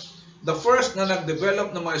before, the first na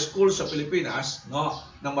nag-develop ng mga schools sa Pilipinas, no,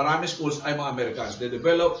 ng marami schools ay mga Americans. They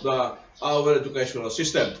developed our educational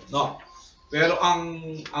system, no? Pero ang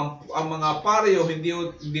mga pareho hindi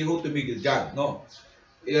ho tumigil diyan, no?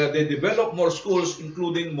 They developed more schools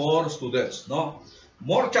including more students, no?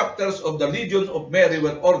 More chapters of the Legion of Mary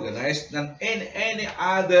were organized than in any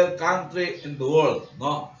other country in the world,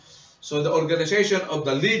 no? So the organization of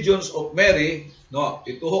the Legions of Mary, no,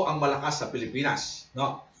 ito ho ang malakas sa Pilipinas,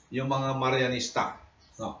 no? Yung mga Marianista,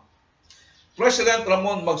 no? President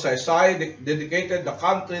Ramon Magsaysay dedicated the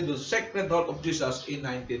country to the Sacred Heart of Jesus in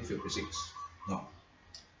 1956, no?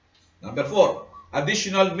 Number 4.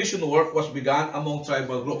 Additional mission work was begun among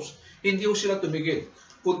tribal groups. Hindi ho sila tumigil.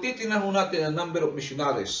 Kung titingnan ho natin ang number of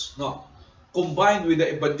missionaries, no, combined with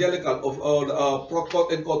the evangelical of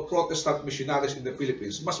quote-unquote Protestant missionaries in the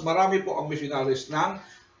Philippines, mas marami po ang missionaries ng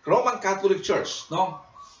Roman Catholic Church, no,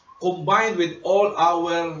 combined with all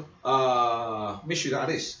our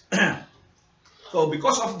missionaries. So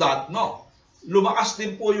because of that, no, lumakas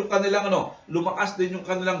din po yung kanilang lumakas din yung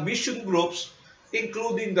kanilang mission groups,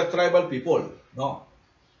 including the tribal people, no.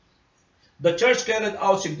 The church carried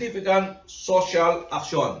out significant social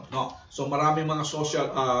action, no. So maraming mga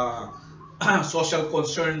social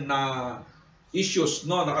concern na issues,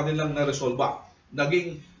 no, na kanilang na-resolve.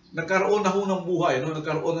 Nagkaroon na ho ng buhay, no,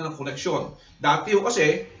 nagkaroon na ng koneksyon. Dati ho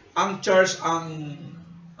kasi ang church ang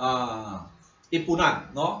ipunan,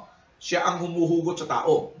 no. Siya ang humuhugot sa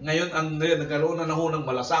tao. Ngayon nagkaroon na ho ng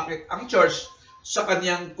malasakit ang church sa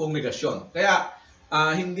kanyang kongregasyon. Kaya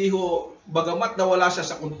hindi ho, bagamat nawala siya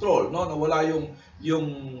sa control, no, nawala yung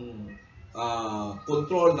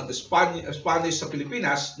control ng Spanish sa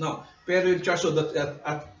Pilipinas, no, pero yung church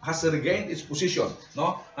has regained its position,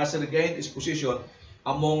 no, has regained its position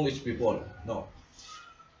among its people, no.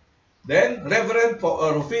 Then Reverend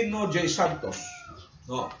Rufino J. Santos,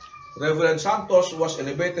 no, Reverend Santos was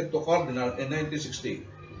elevated to cardinal in 1960,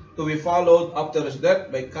 to be followed after his death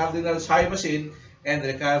by Cardinal Saimasin and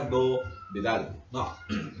Ricardo Vidal, no.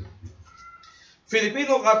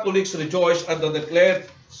 Filipino Catholics rejoiced at the declared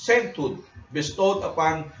sainthood bestowed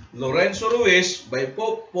upon Lorenzo Ruiz by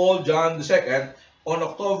Pope Paul John II on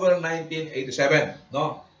October 1987,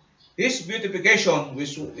 no. His beatification,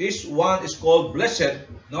 which is called Blessed,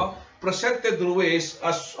 no, presented Ruiz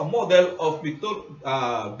as a model of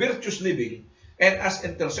virtuous living and as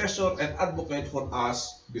intercessor and advocate for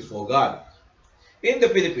us before God. In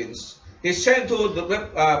the Philippines, his sainthood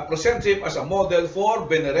presents him as a model for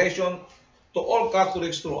veneration to all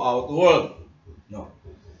Catholics throughout the world, no.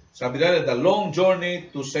 Sabi nila, The Long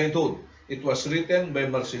Journey to Sainthood. It was written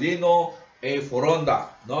by Marcelino A.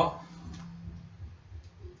 Foronda, no.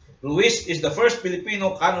 Ruiz is the first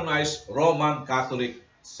Filipino canonized Roman Catholic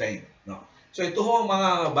saint, no. So ito ho ang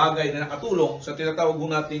mga bagay na nakatulong sa tinatawag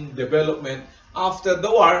nating development after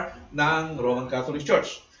the war ng Roman Catholic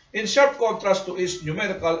Church. In sharp contrast to its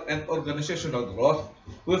numerical and organizational growth,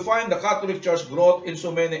 we find the Catholic Church growth in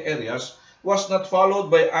so many areas was not followed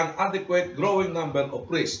by an adequate growing number of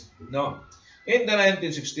priests, no. In the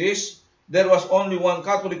 1960s, there was only one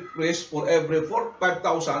Catholic priest for every 5,000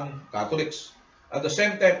 Catholics. At the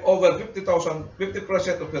same time, over 50%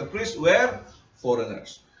 of the priests were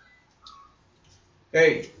foreigners.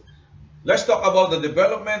 Okay, let's talk about the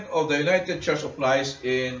development of the United Church of Christ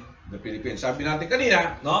in the Philippines. Sabi natin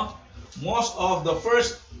kanina, no, most of the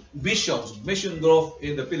first mission growth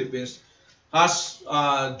in the Philippines has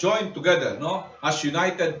joined together, no, has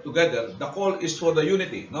united together. The call is for the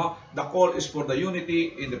unity, no, the call is for the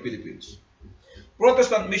unity in the Philippines.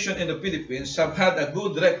 Protestant mission in the Philippines have had a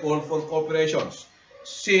good record for cooperations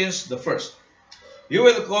since the first. You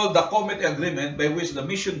will recall the committee agreement by which the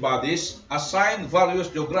mission bodies assigned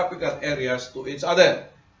various geographical areas to each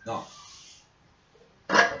other, no.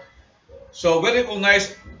 So we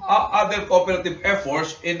recognize other cooperative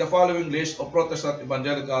efforts in the following list of Protestant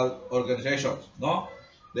evangelical organizations, no.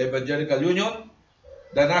 The Evangelical Union,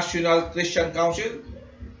 the National Christian Council,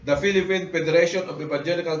 the Philippine Federation of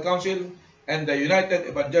Evangelical Council, and the United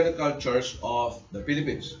Evangelical Church of the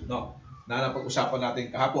Philippines. No, na napag-usapan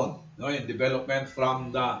natin kahapon, no, yung development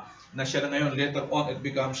from the na siya na ngayon, later on it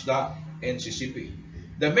becomes the NCCP.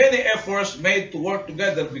 The many efforts made to work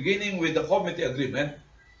together, beginning with the committee agreement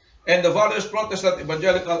and the various Protestant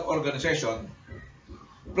evangelical organizations,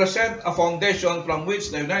 present a foundation from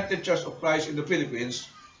which the United Church of Christ in the Philippines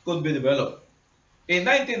could be developed. In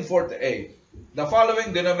 1948, the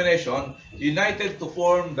following denomination united to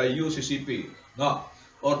form the UCCP, no,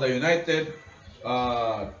 or the United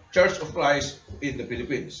Church of Christ in the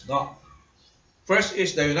Philippines. No. First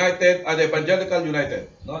is the Evangelical United,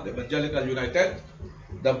 no, the Evangelical United,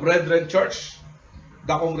 the Brethren Church,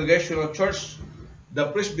 the Congregational Church, the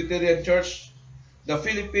Presbyterian Church, the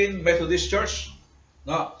Philippine Methodist Church,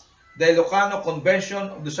 no, the Ilocano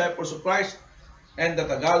Convention of Disciples of Christ, and the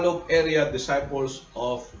Tagalog Area Disciples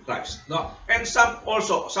of Christ. No, and some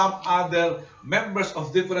other members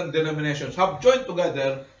of different denominations have joined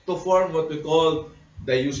together to form what we call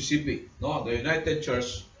the UCCP, no, the United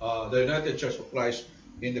Church of Christ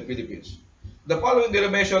in the Philippines. The following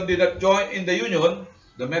denomination did not join in the union: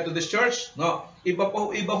 the Methodist Church, no, iba ho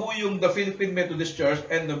yung the Philippine Methodist Church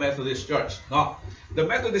and the Methodist Church, no. The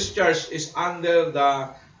Methodist Church is under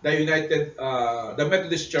the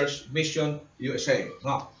Methodist Church Mission USA,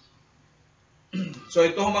 no. So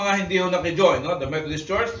itong mga hindi ho naki-join, no, the Methodist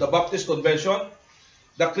Church, the Baptist Convention,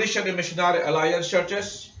 the Christian and Missionary Alliance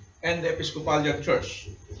Churches, and the Episcopalian Church.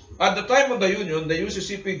 At the time of the union, the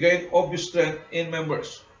UCCP gained obvious strength in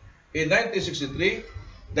members. In 1963,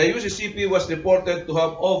 the UCCP was reported to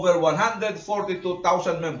have over 142,000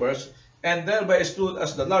 members and thereby stood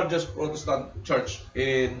as the largest Protestant church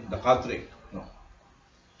in the country. No.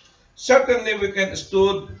 Certainly, we can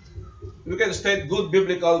state good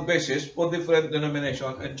biblical basis for different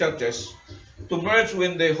denominations and churches to merge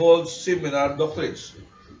when they hold similar doctrines.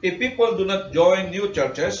 If people do not join new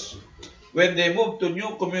churches, when they move to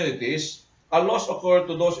new communities, a loss occurs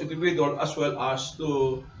to those individuals as well as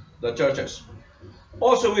to the churches.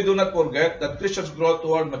 Also, we do not forget that Christians' growth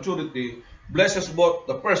toward maturity blesses both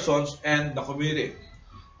the persons and the community.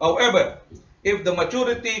 However, if the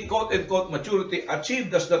maturity, quote-unquote maturity, achieved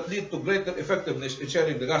does not lead to greater effectiveness in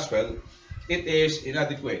sharing the gospel, it is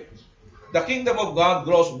inadequate. The kingdom of God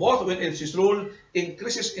grows both when its rule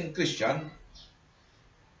increases in Christian,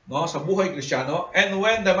 no, sa buhay Kristiyano, and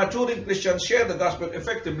when the maturing Christians share the gospel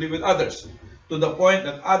effectively with others, to the point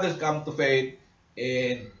that others come to faith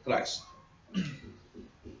in Christ.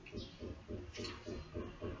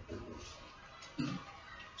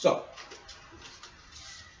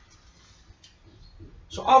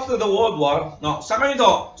 So after the World War, no, sa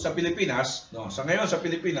ngayon sa Pilipinas,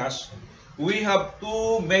 we have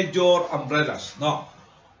two major umbrellas, no.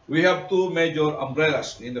 We have two major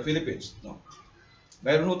umbrellas in the Philippines, no.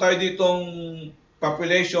 Meron tayo ditong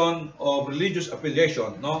population of religious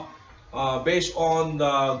affiliation, no, based on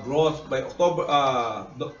the growth by October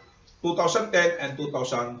 2010 and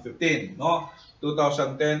 2015, no,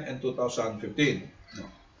 2010 and 2015, no.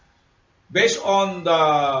 Based on the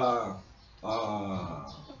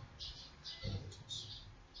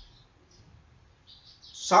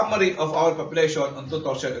summary of our population on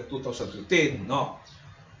 2000 and 2015, no.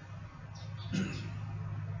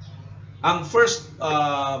 Ang first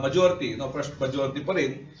majority pa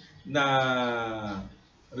rin na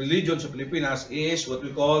religion sa Pilipinas is what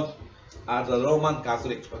we call the Roman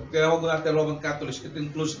Catholics. Pag tinawag natin Roman Catholics, it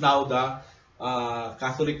includes now the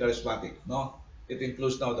Catholic Charismatic, no? It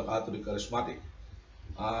includes now the Catholic Charismatic.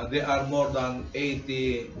 They are more than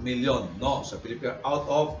 80 million, no, sa Pilipinas out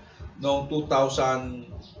of noong 2015,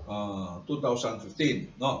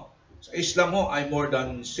 no. Sa Islam ay more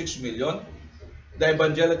than 6 million. The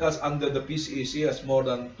evangelicals under the PCEC has more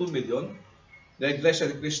than 2 million. The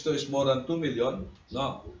Iglesia de Cristo is more than 2 million.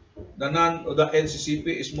 No. The NCCP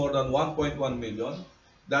is more than 1.1 million.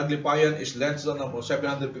 The Aglipayan is less than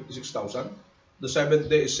 756,000. The Seventh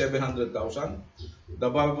Day is 700,000. The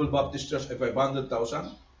Bible Baptist Church is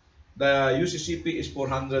 500,000. The UCCP is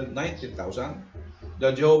 490,000.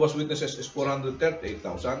 The Jehovah's Witnesses is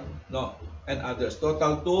 438,000. No. And others.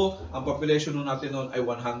 Total to, ang population natin noon ay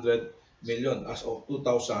 100 million as of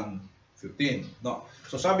 2015. No.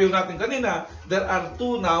 So sabi natin kanina, there are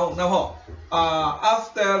two now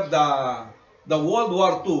after the World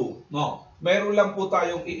War II, no, mayroon lang po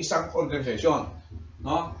tayong iisang organization,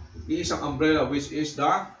 no, iisang umbrella, which is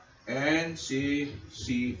the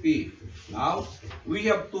NCCP. Now, we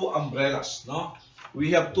have two umbrellas, no.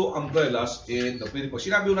 We have two umbrellas in the Philippines.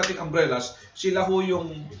 Sinabi natin umbrellas, sila ho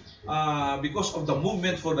yung because of the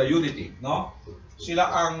movement for the unity, no. sila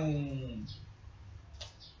ang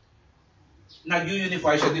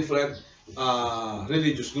nag-unify sa different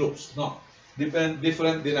religious groups, no?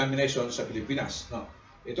 Different denominations sa Pilipinas, no?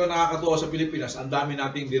 Ito nakakatuwa sa Pilipinas, ang dami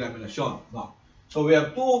nating denominasyon, no? So we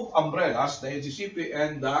have two umbrellas, the NCCP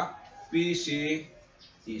and the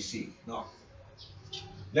PCEC, no?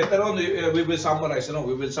 Later on, we will summarize, no?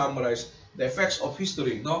 We will summarize the effects of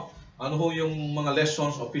history, no? Ano ho yung mga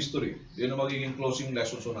lessons of history? Yun ang magiging closing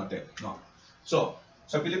lessons natin, no? So,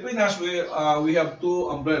 sa Pilipinas, we have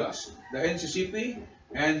two umbrellas, the NCCP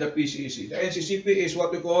and the PCEC. The NCCP is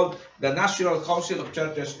what we call the National Council of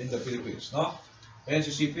Churches in the Philippines, no?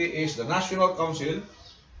 NCCP is the National Council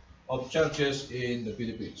of Churches in the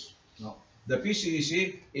Philippines, no? The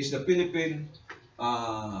PCEC is the Philippine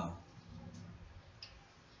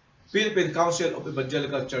Council of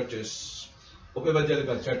Evangelical Churches,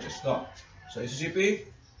 no? So NCCP,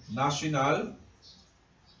 National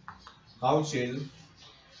Council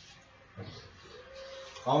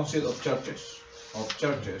of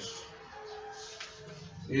Churches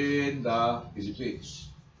in the Philippines,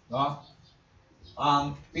 no?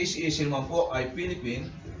 Ang PCEC naman po ay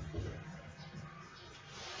Philippine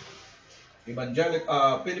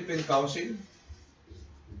Council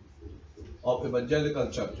of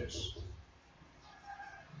Evangelical Churches.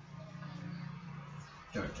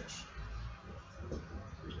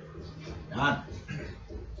 Yan.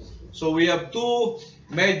 So we have two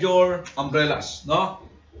major umbrellas, no?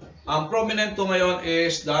 Ang prominent to ngayon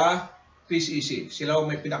is the PCEC. Sila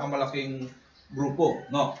may pinakamalaking grupo,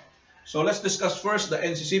 no? So let's discuss first the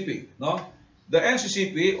NCCP, no? The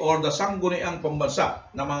NCCP or the Sangguniang Pambansa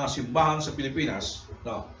ng mga simbahan sa Pilipinas,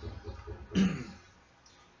 no?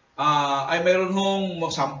 Ay mayroon hong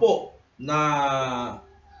 10 na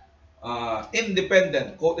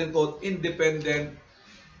independent, quote-unquote,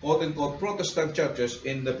 Protestant churches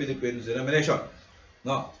in the Philippines denomination,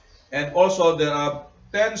 no? And also there are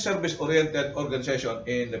 10 service-oriented organization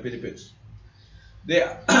in the Philippines.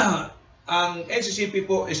 Ang NCCP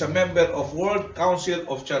po is a member of World Council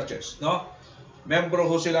of Churches, no? Membro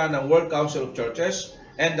ho sila ng World Council of Churches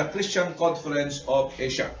and the Christian Conference of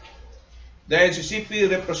Asia. The NCCP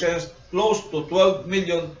represents close to 12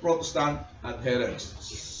 million Protestant adherents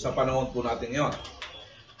sa panahon po natin ngayon.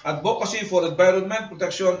 Advocacy for environment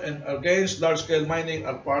protection and against large-scale mining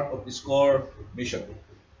are part of its core mission.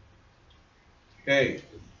 Okay.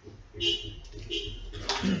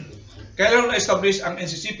 Kailan na-establish ang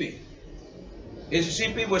NCCP?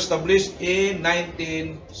 NCCP was established in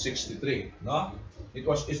 1963, no? It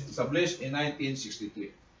was established in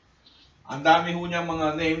 1963. Ang dami ho niyang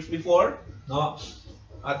mga names before, no?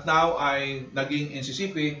 At now ay naging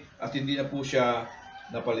NCCP at hindi na po siya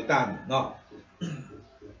napalitan, no?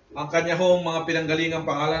 Ang kanya hong mga pinanggalingang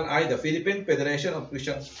pangalan ay the Philippine Federation of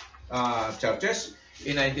Christian Churches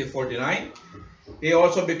in 1949. He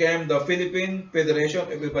also became the Philippine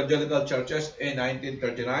Federation of Evangelical Churches in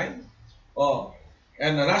 1939.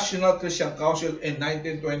 And the National Christian Council in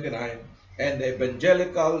 1929 and the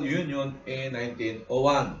Evangelical Union in 1901,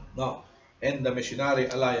 no? And the Missionary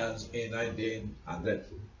Alliance in 1900.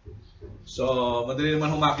 So, madali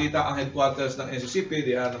naman humakita ang headquarters ng NCCP,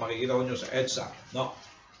 diyan na makikita ko nyo sa EDSA, no?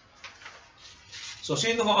 So,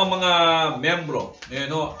 sino ang mga membro,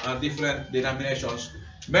 different denominations,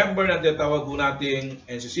 member na tinatawag po nating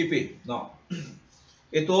NCCP, no?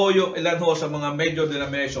 Ito yung ilan ho sa mga major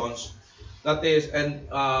denominations that is an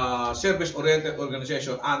service-oriented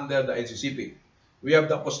organization under the NCCP. We have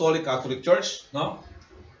the Apostolic Catholic Church, no?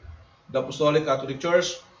 The Apostolic Catholic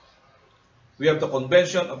Church. We have the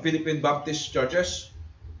Convention of Philippine Baptist Churches,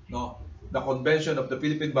 no? The Convention of the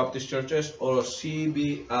Philippine Baptist Churches or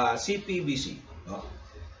CPBC, no?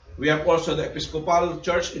 We have also the Episcopal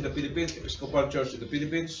Church in the Philippines, Episcopal Church in the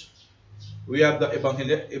Philippines. We have the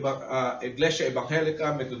Iglesia Evangelica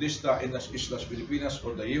Metodista in las Islas Filipinas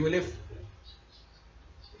or the IEWF.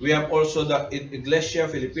 We have also the Iglesia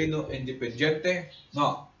Filipino Independiente,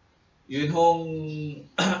 no? Yun hong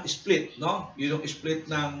split, no? Yun hong split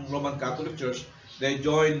ng Roman Catholic Church. They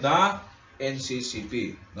joined the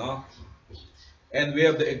NCCP, no? And we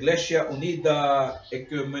have the Iglesia Unida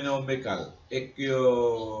Ecumenical,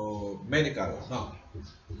 no?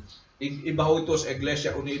 Iba ho ito sa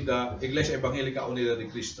Iglesia Evangelica Unida de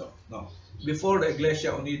Cristo, no? Before the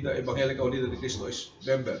Iglesia Evangelica Unida de Cristo is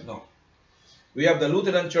member, no? We have the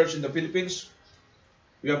Lutheran Church in the Philippines.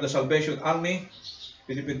 We have the Salvation Army,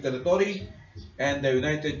 Philippine Territory, and the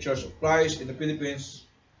United Church of Christ in the Philippines,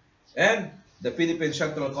 and the Philippine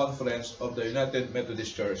Central Conference of the United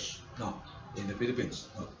Methodist Church, no, in the Philippines.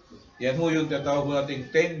 No. Yan ho yung tinatawag po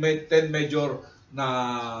nating 10 major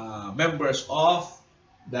na members of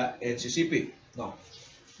the NCCP. No.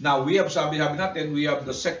 Now, we have, sabi natin, we have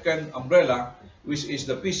the second umbrella, which is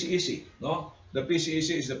the PCEC. No? The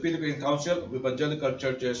PCEC is the Philippine Council of Evangelical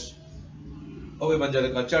Churches.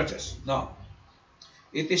 No.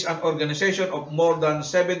 It is an organization of more than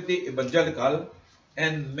 70 evangelical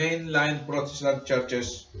and mainline Protestant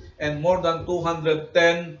churches and more than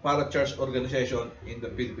 210 parachurch organization in the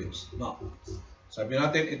Philippines. No. Sabi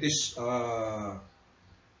natin, it is an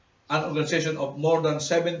organization of more than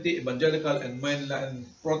 70 evangelical and mainline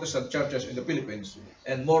Protestant churches in the Philippines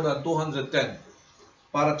and more than 210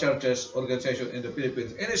 parachurches organization in the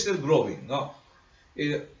Philippines, and it's still growing. No,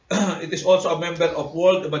 it is also a member of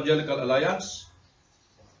World Evangelical Alliance.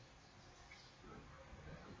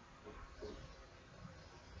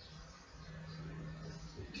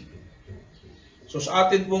 So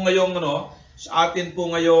sa atin po ngayong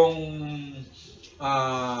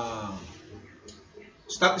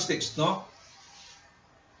statistics, no?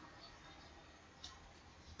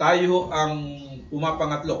 Tayo ang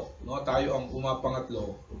pumapangatlo, no? Tayo ang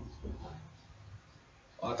pumapangatlo.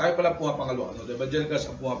 Tayo pala pumapangalawa, no? The evangelicals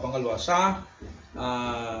ang pumapangalawa sa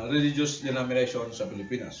religious denomination sa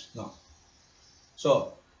Pilipinas, no?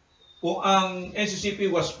 So, kung ang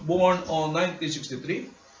NCCP was born on 1963,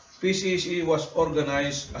 PCEC was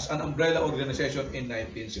organized as an umbrella organization in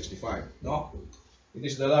 1965, no? It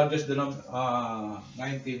is the largest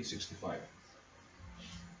 1965.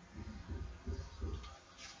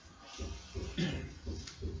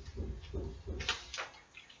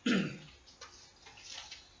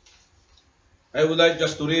 I would like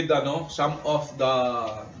just to read some of the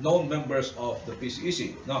known members of the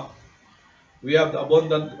PCEC. No, we have the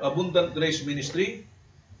Abundant Grace Ministry,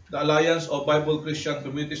 the Alliance of Bible Christian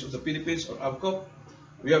Communities of the Philippines, or ABCOP.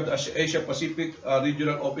 We have the Asia Pacific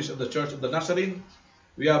Regional Office of the Church of the Nazarene.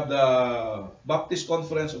 We have the Baptist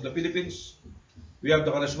Conference of the Philippines. We have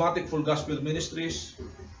the Charismatic Full Gospel Ministries.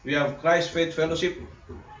 We have Christ Faith Fellowship.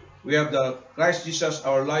 We have the Christ Jesus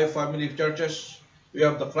Our Life Family Churches. We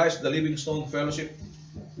have the Christ the Living Stone Fellowship.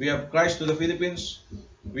 We have Christ to the Philippines.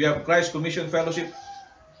 We have Christ Commission Fellowship.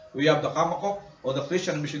 We have the KAMAKOP, or the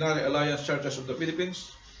Christian Missionary Alliance Churches of the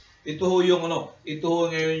Philippines. Ito ho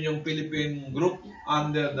ngayon yung Philippine group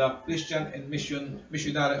under the Christian and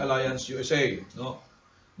Missionary Alliance USA, no?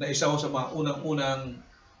 Na isa ho sa mga unang-unang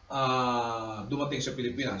dumating sa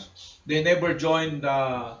Pilipinas. They never joined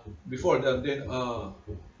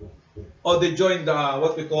they joined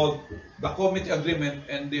what we call the committee agreement,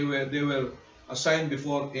 and they were assigned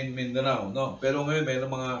before in Mindanao, no? Pero ngayon may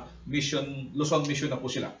mga Luzon mission na po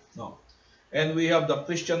sila, no? And we have the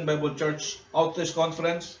Christian Bible Church Outreach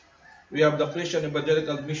Conference. We have the Christian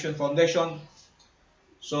Evangelical Mission Foundation.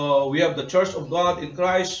 So we have the Church of God in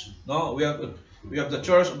Christ, no? We have the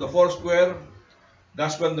Church of the Foursquare,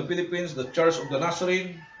 Gospel in the Philippines, the Church of the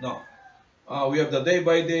Nazarene, no? We have the Day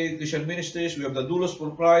by Day Christian Ministries. We have the Doulos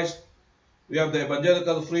for Christ. We have the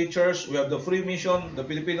Evangelical Free Church. We have the Free Mission, the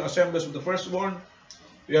Filipino Assemblies of the Firstborn.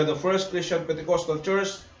 We have the First Christian Pentecostal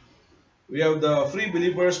Church. We have the Free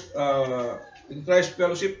Believers in Christ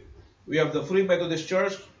Fellowship. We have the Free Methodist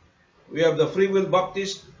Church. We have the Free Will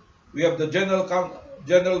Baptist. We have the General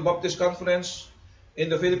Baptist Conference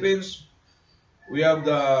in the Philippines. We have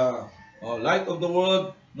the Light of the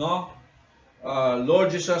World, no?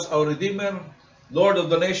 Lord Jesus our Redeemer, Lord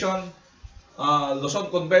of the Nation,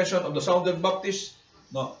 Luzon Convention of the Southern Baptists,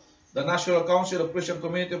 no? The National Council of Christian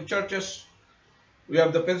Community of Churches. We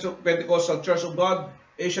have the Pentecostal Church of God,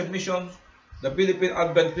 Asian Mission, the Philippine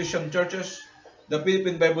Advent Christian Churches, the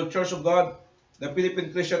Philippine Bible Church of God, the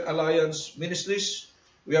Philippine Christian Alliance Ministries.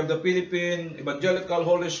 We have the Philippine Evangelical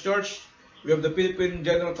Holiness Church. We have the Philippine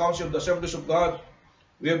General Council of the Assemblies of God.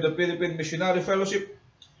 We have the Philippine Missionary Fellowship,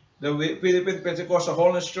 the Philippine Pentecostal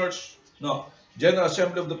Holiness Church, no, General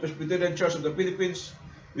Assembly of the Presbyterian Church of the Philippines.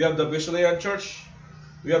 We have the Wesleyan Church.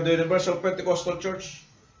 We have the Universal Pentecostal Church,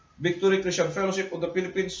 Victory Christian Fellowship of the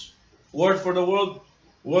Philippines, Word for the World,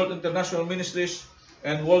 World International Ministries,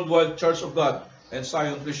 and Worldwide Church of God, and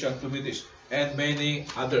Zion Christian Communities, and many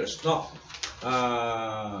others, no?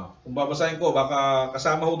 Kung babasahin ko, baka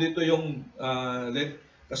kasama ho dito yung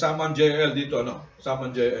kasama ang JL dito, ano? Kasama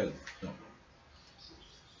ang JL, no?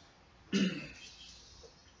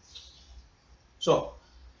 So,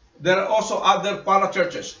 there are also other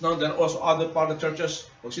para-churches, no? There are also other para-churches.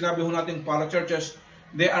 Pag sinabi ho natin para-churches,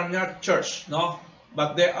 they are not church, no?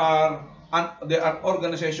 But they are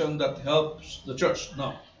organization that helps the church,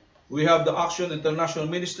 no? We have the Action International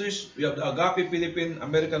Ministries. We have the Agape Philippine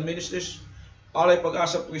American Ministries, Alay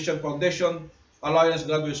Pag-asa Christian Foundation, Alliance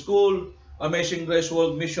Graduate School, Amazing Grace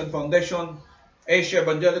World Mission Foundation, Asia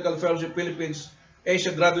Evangelical Fellowship Philippines,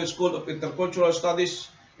 Asia Graduate School of Intercultural Studies,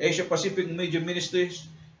 Asia Pacific Media Ministries,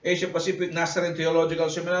 Asia Pacific Nazarene Theological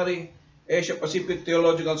Seminary, Asia Pacific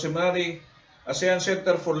Theological Seminary, ASEAN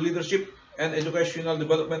Center for Leadership and Educational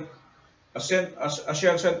Development,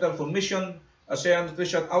 ASEAN Center for Mission, ASEAN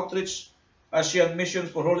Christian Outreach, ASEAN Mission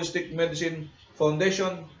for Holistic Medicine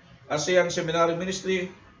Foundation, ASEAN Seminary Ministry,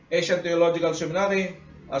 Asian Theological Seminary,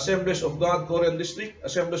 Assemblies of God Korean District,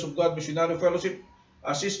 Assemblies of God Missionary Fellowship,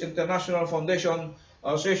 Assist International Foundation,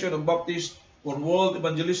 Association of Baptists for World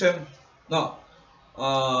Evangelism, no,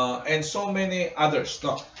 and so many others.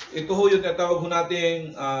 No. Ito ho yung natawag ho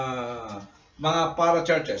nating mga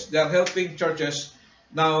para-churches. They are helping churches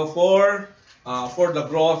now for the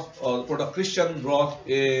growth, or for the Christian growth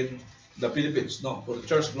in the Philippines, no, for the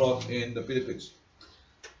church growth in the Philippines.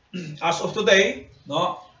 As of today,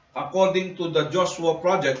 no, according to the Joshua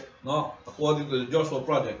Project, no,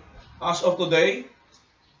 as of today,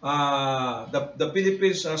 the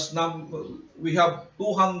Philippines has we have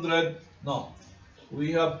 200, no,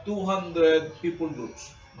 we have 200 people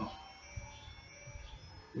groups, no,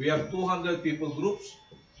 we have 200 people groups.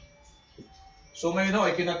 So ngayon, no,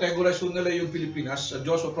 ay kinategorize nila yung Pilipinas sa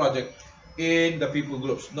Joshua Project in the people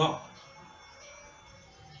groups, no.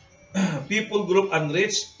 People group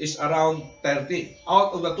unreached is around 30.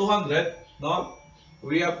 Out of the 200, no,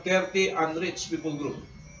 we have 30 unreached people group.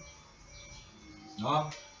 No,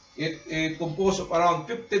 it composed of around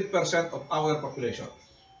 15% of our population.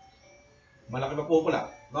 Malaki pa po pala,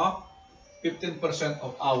 no? 15%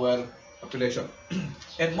 of our population.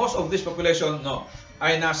 And most of this population, no,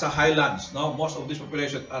 ay nasa highlands, no? Most of this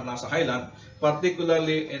population are nasa highland,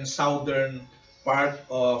 particularly in southern part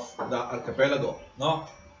of the archipelago, no?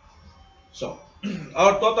 So,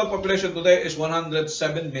 our total population today is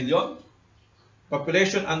 107 million.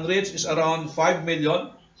 Population unreached is around 5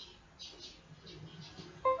 million.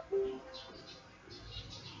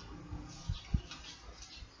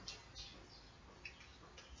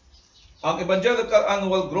 Ang evangelical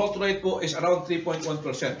annual growth rate po is around 3.1%.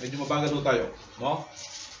 Medyo mabagal po tayo, no?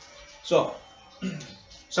 So,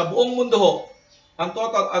 sa buong mundo ho, ang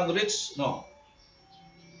total unreached, no,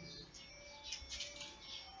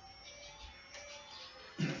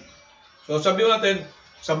 so sabihin natin,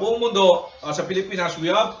 sa buong mundo, sa Pilipinas, we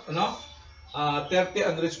have 30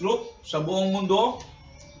 unreached group. Sa buong mundo,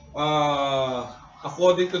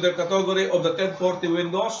 according to the category of the 1040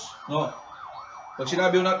 windows, no, pag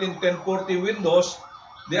sinabi natin 1040 windows,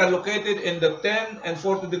 they are located in the 10 and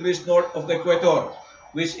 40 degrees north of the equator,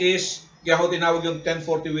 which is, kaya ho tinawag yung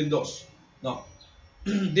 1040 windows, no.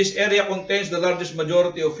 This area contains the largest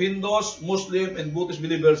majority of Hindus, Muslim, and Buddhist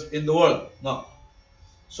believers in the world, no.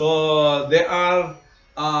 So there are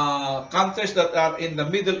countries that are in the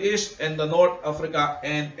Middle East and the North Africa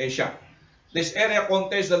and Asia. This area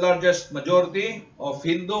contains the largest majority of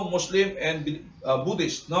Hindu, Muslim, and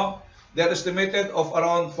Buddhist. No, they are estimated of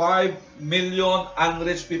around 5 million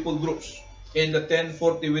unreached people groups in the 1040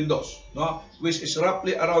 windows. No, which is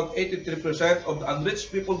roughly around 83% of the unreached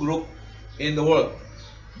people group in the world.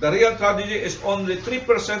 The real tragedy is only 3%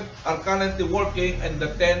 are currently working in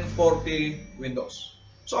the 1040 windows.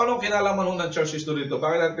 So, anong kinalaman ho ng church history dito?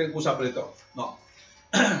 Bakit natin pinag-usapan dito? No.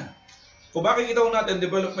 Kung makikita ho natin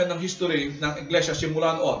development ng history ng iglesia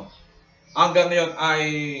simula noon, hanggang ngayon ay,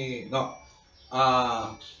 no,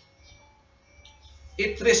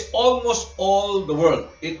 it reached almost all the world.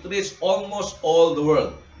 It reached almost all the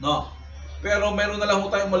world. No. Pero meron na lang ho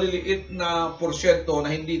tayong maliliit na porsyento na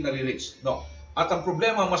hindi nare-reach. No. At ang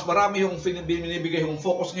problema, mas marami yung binibigay yung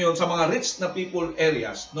focus ngayon sa mga rich na people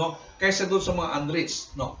areas, no, kaysa doon sa mga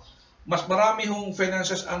unreached, no. Mas marami yung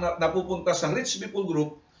finances ang napupunta sa rich people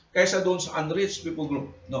group kaysa doon sa unreached people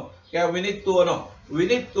group, no. Kaya we need to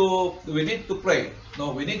pray,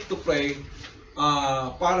 no. We need to pray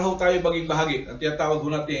para ho tayo maging bahagi. Ang tinatawag ho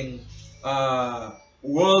nating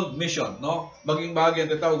world mission, no. Maging bahagi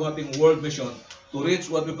ang tinatawag ho nating world mission to reach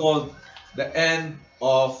what we call the end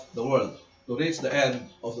of the world. To reach the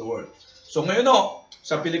end of the world. So ngayon no,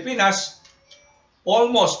 sa Pilipinas,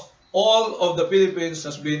 almost all of the Philippines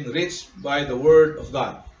has been reached by the Word of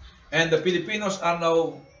God. And the Filipinos are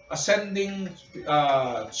now sending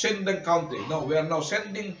country. No, we are now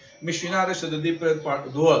sending missionaries to the different part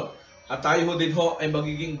of the world. At tayo din ho ay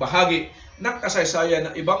magiging bahagi ng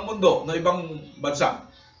kasaysayan ng ibang mundo, ng ibang bansa,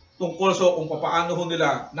 tungkol so kung paano ho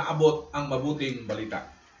nila naabot ang mabuting balita.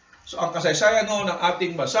 So ang kasaysayan ho ng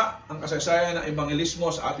ating bansa, ang kasaysayan ng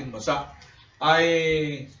evangelismo sa ating bansa ay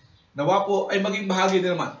nawa po ay maging bahagi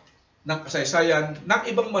din naman ng kasaysayan ng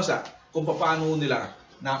ibang bansa kung paano nila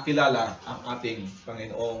nakilala ang ating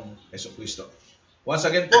Panginoong Jesucristo. Once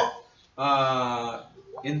again po,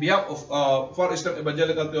 in behalf of Far Eastern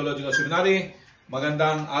Evangelical Theological Seminary,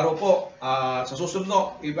 Magandang araw po. Sa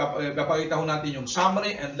susunod, ipapakita ho natin yung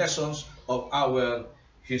summary and lessons of our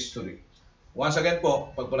history. Once again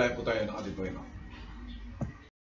po, pagpalain po tayo ng ating Panginoon.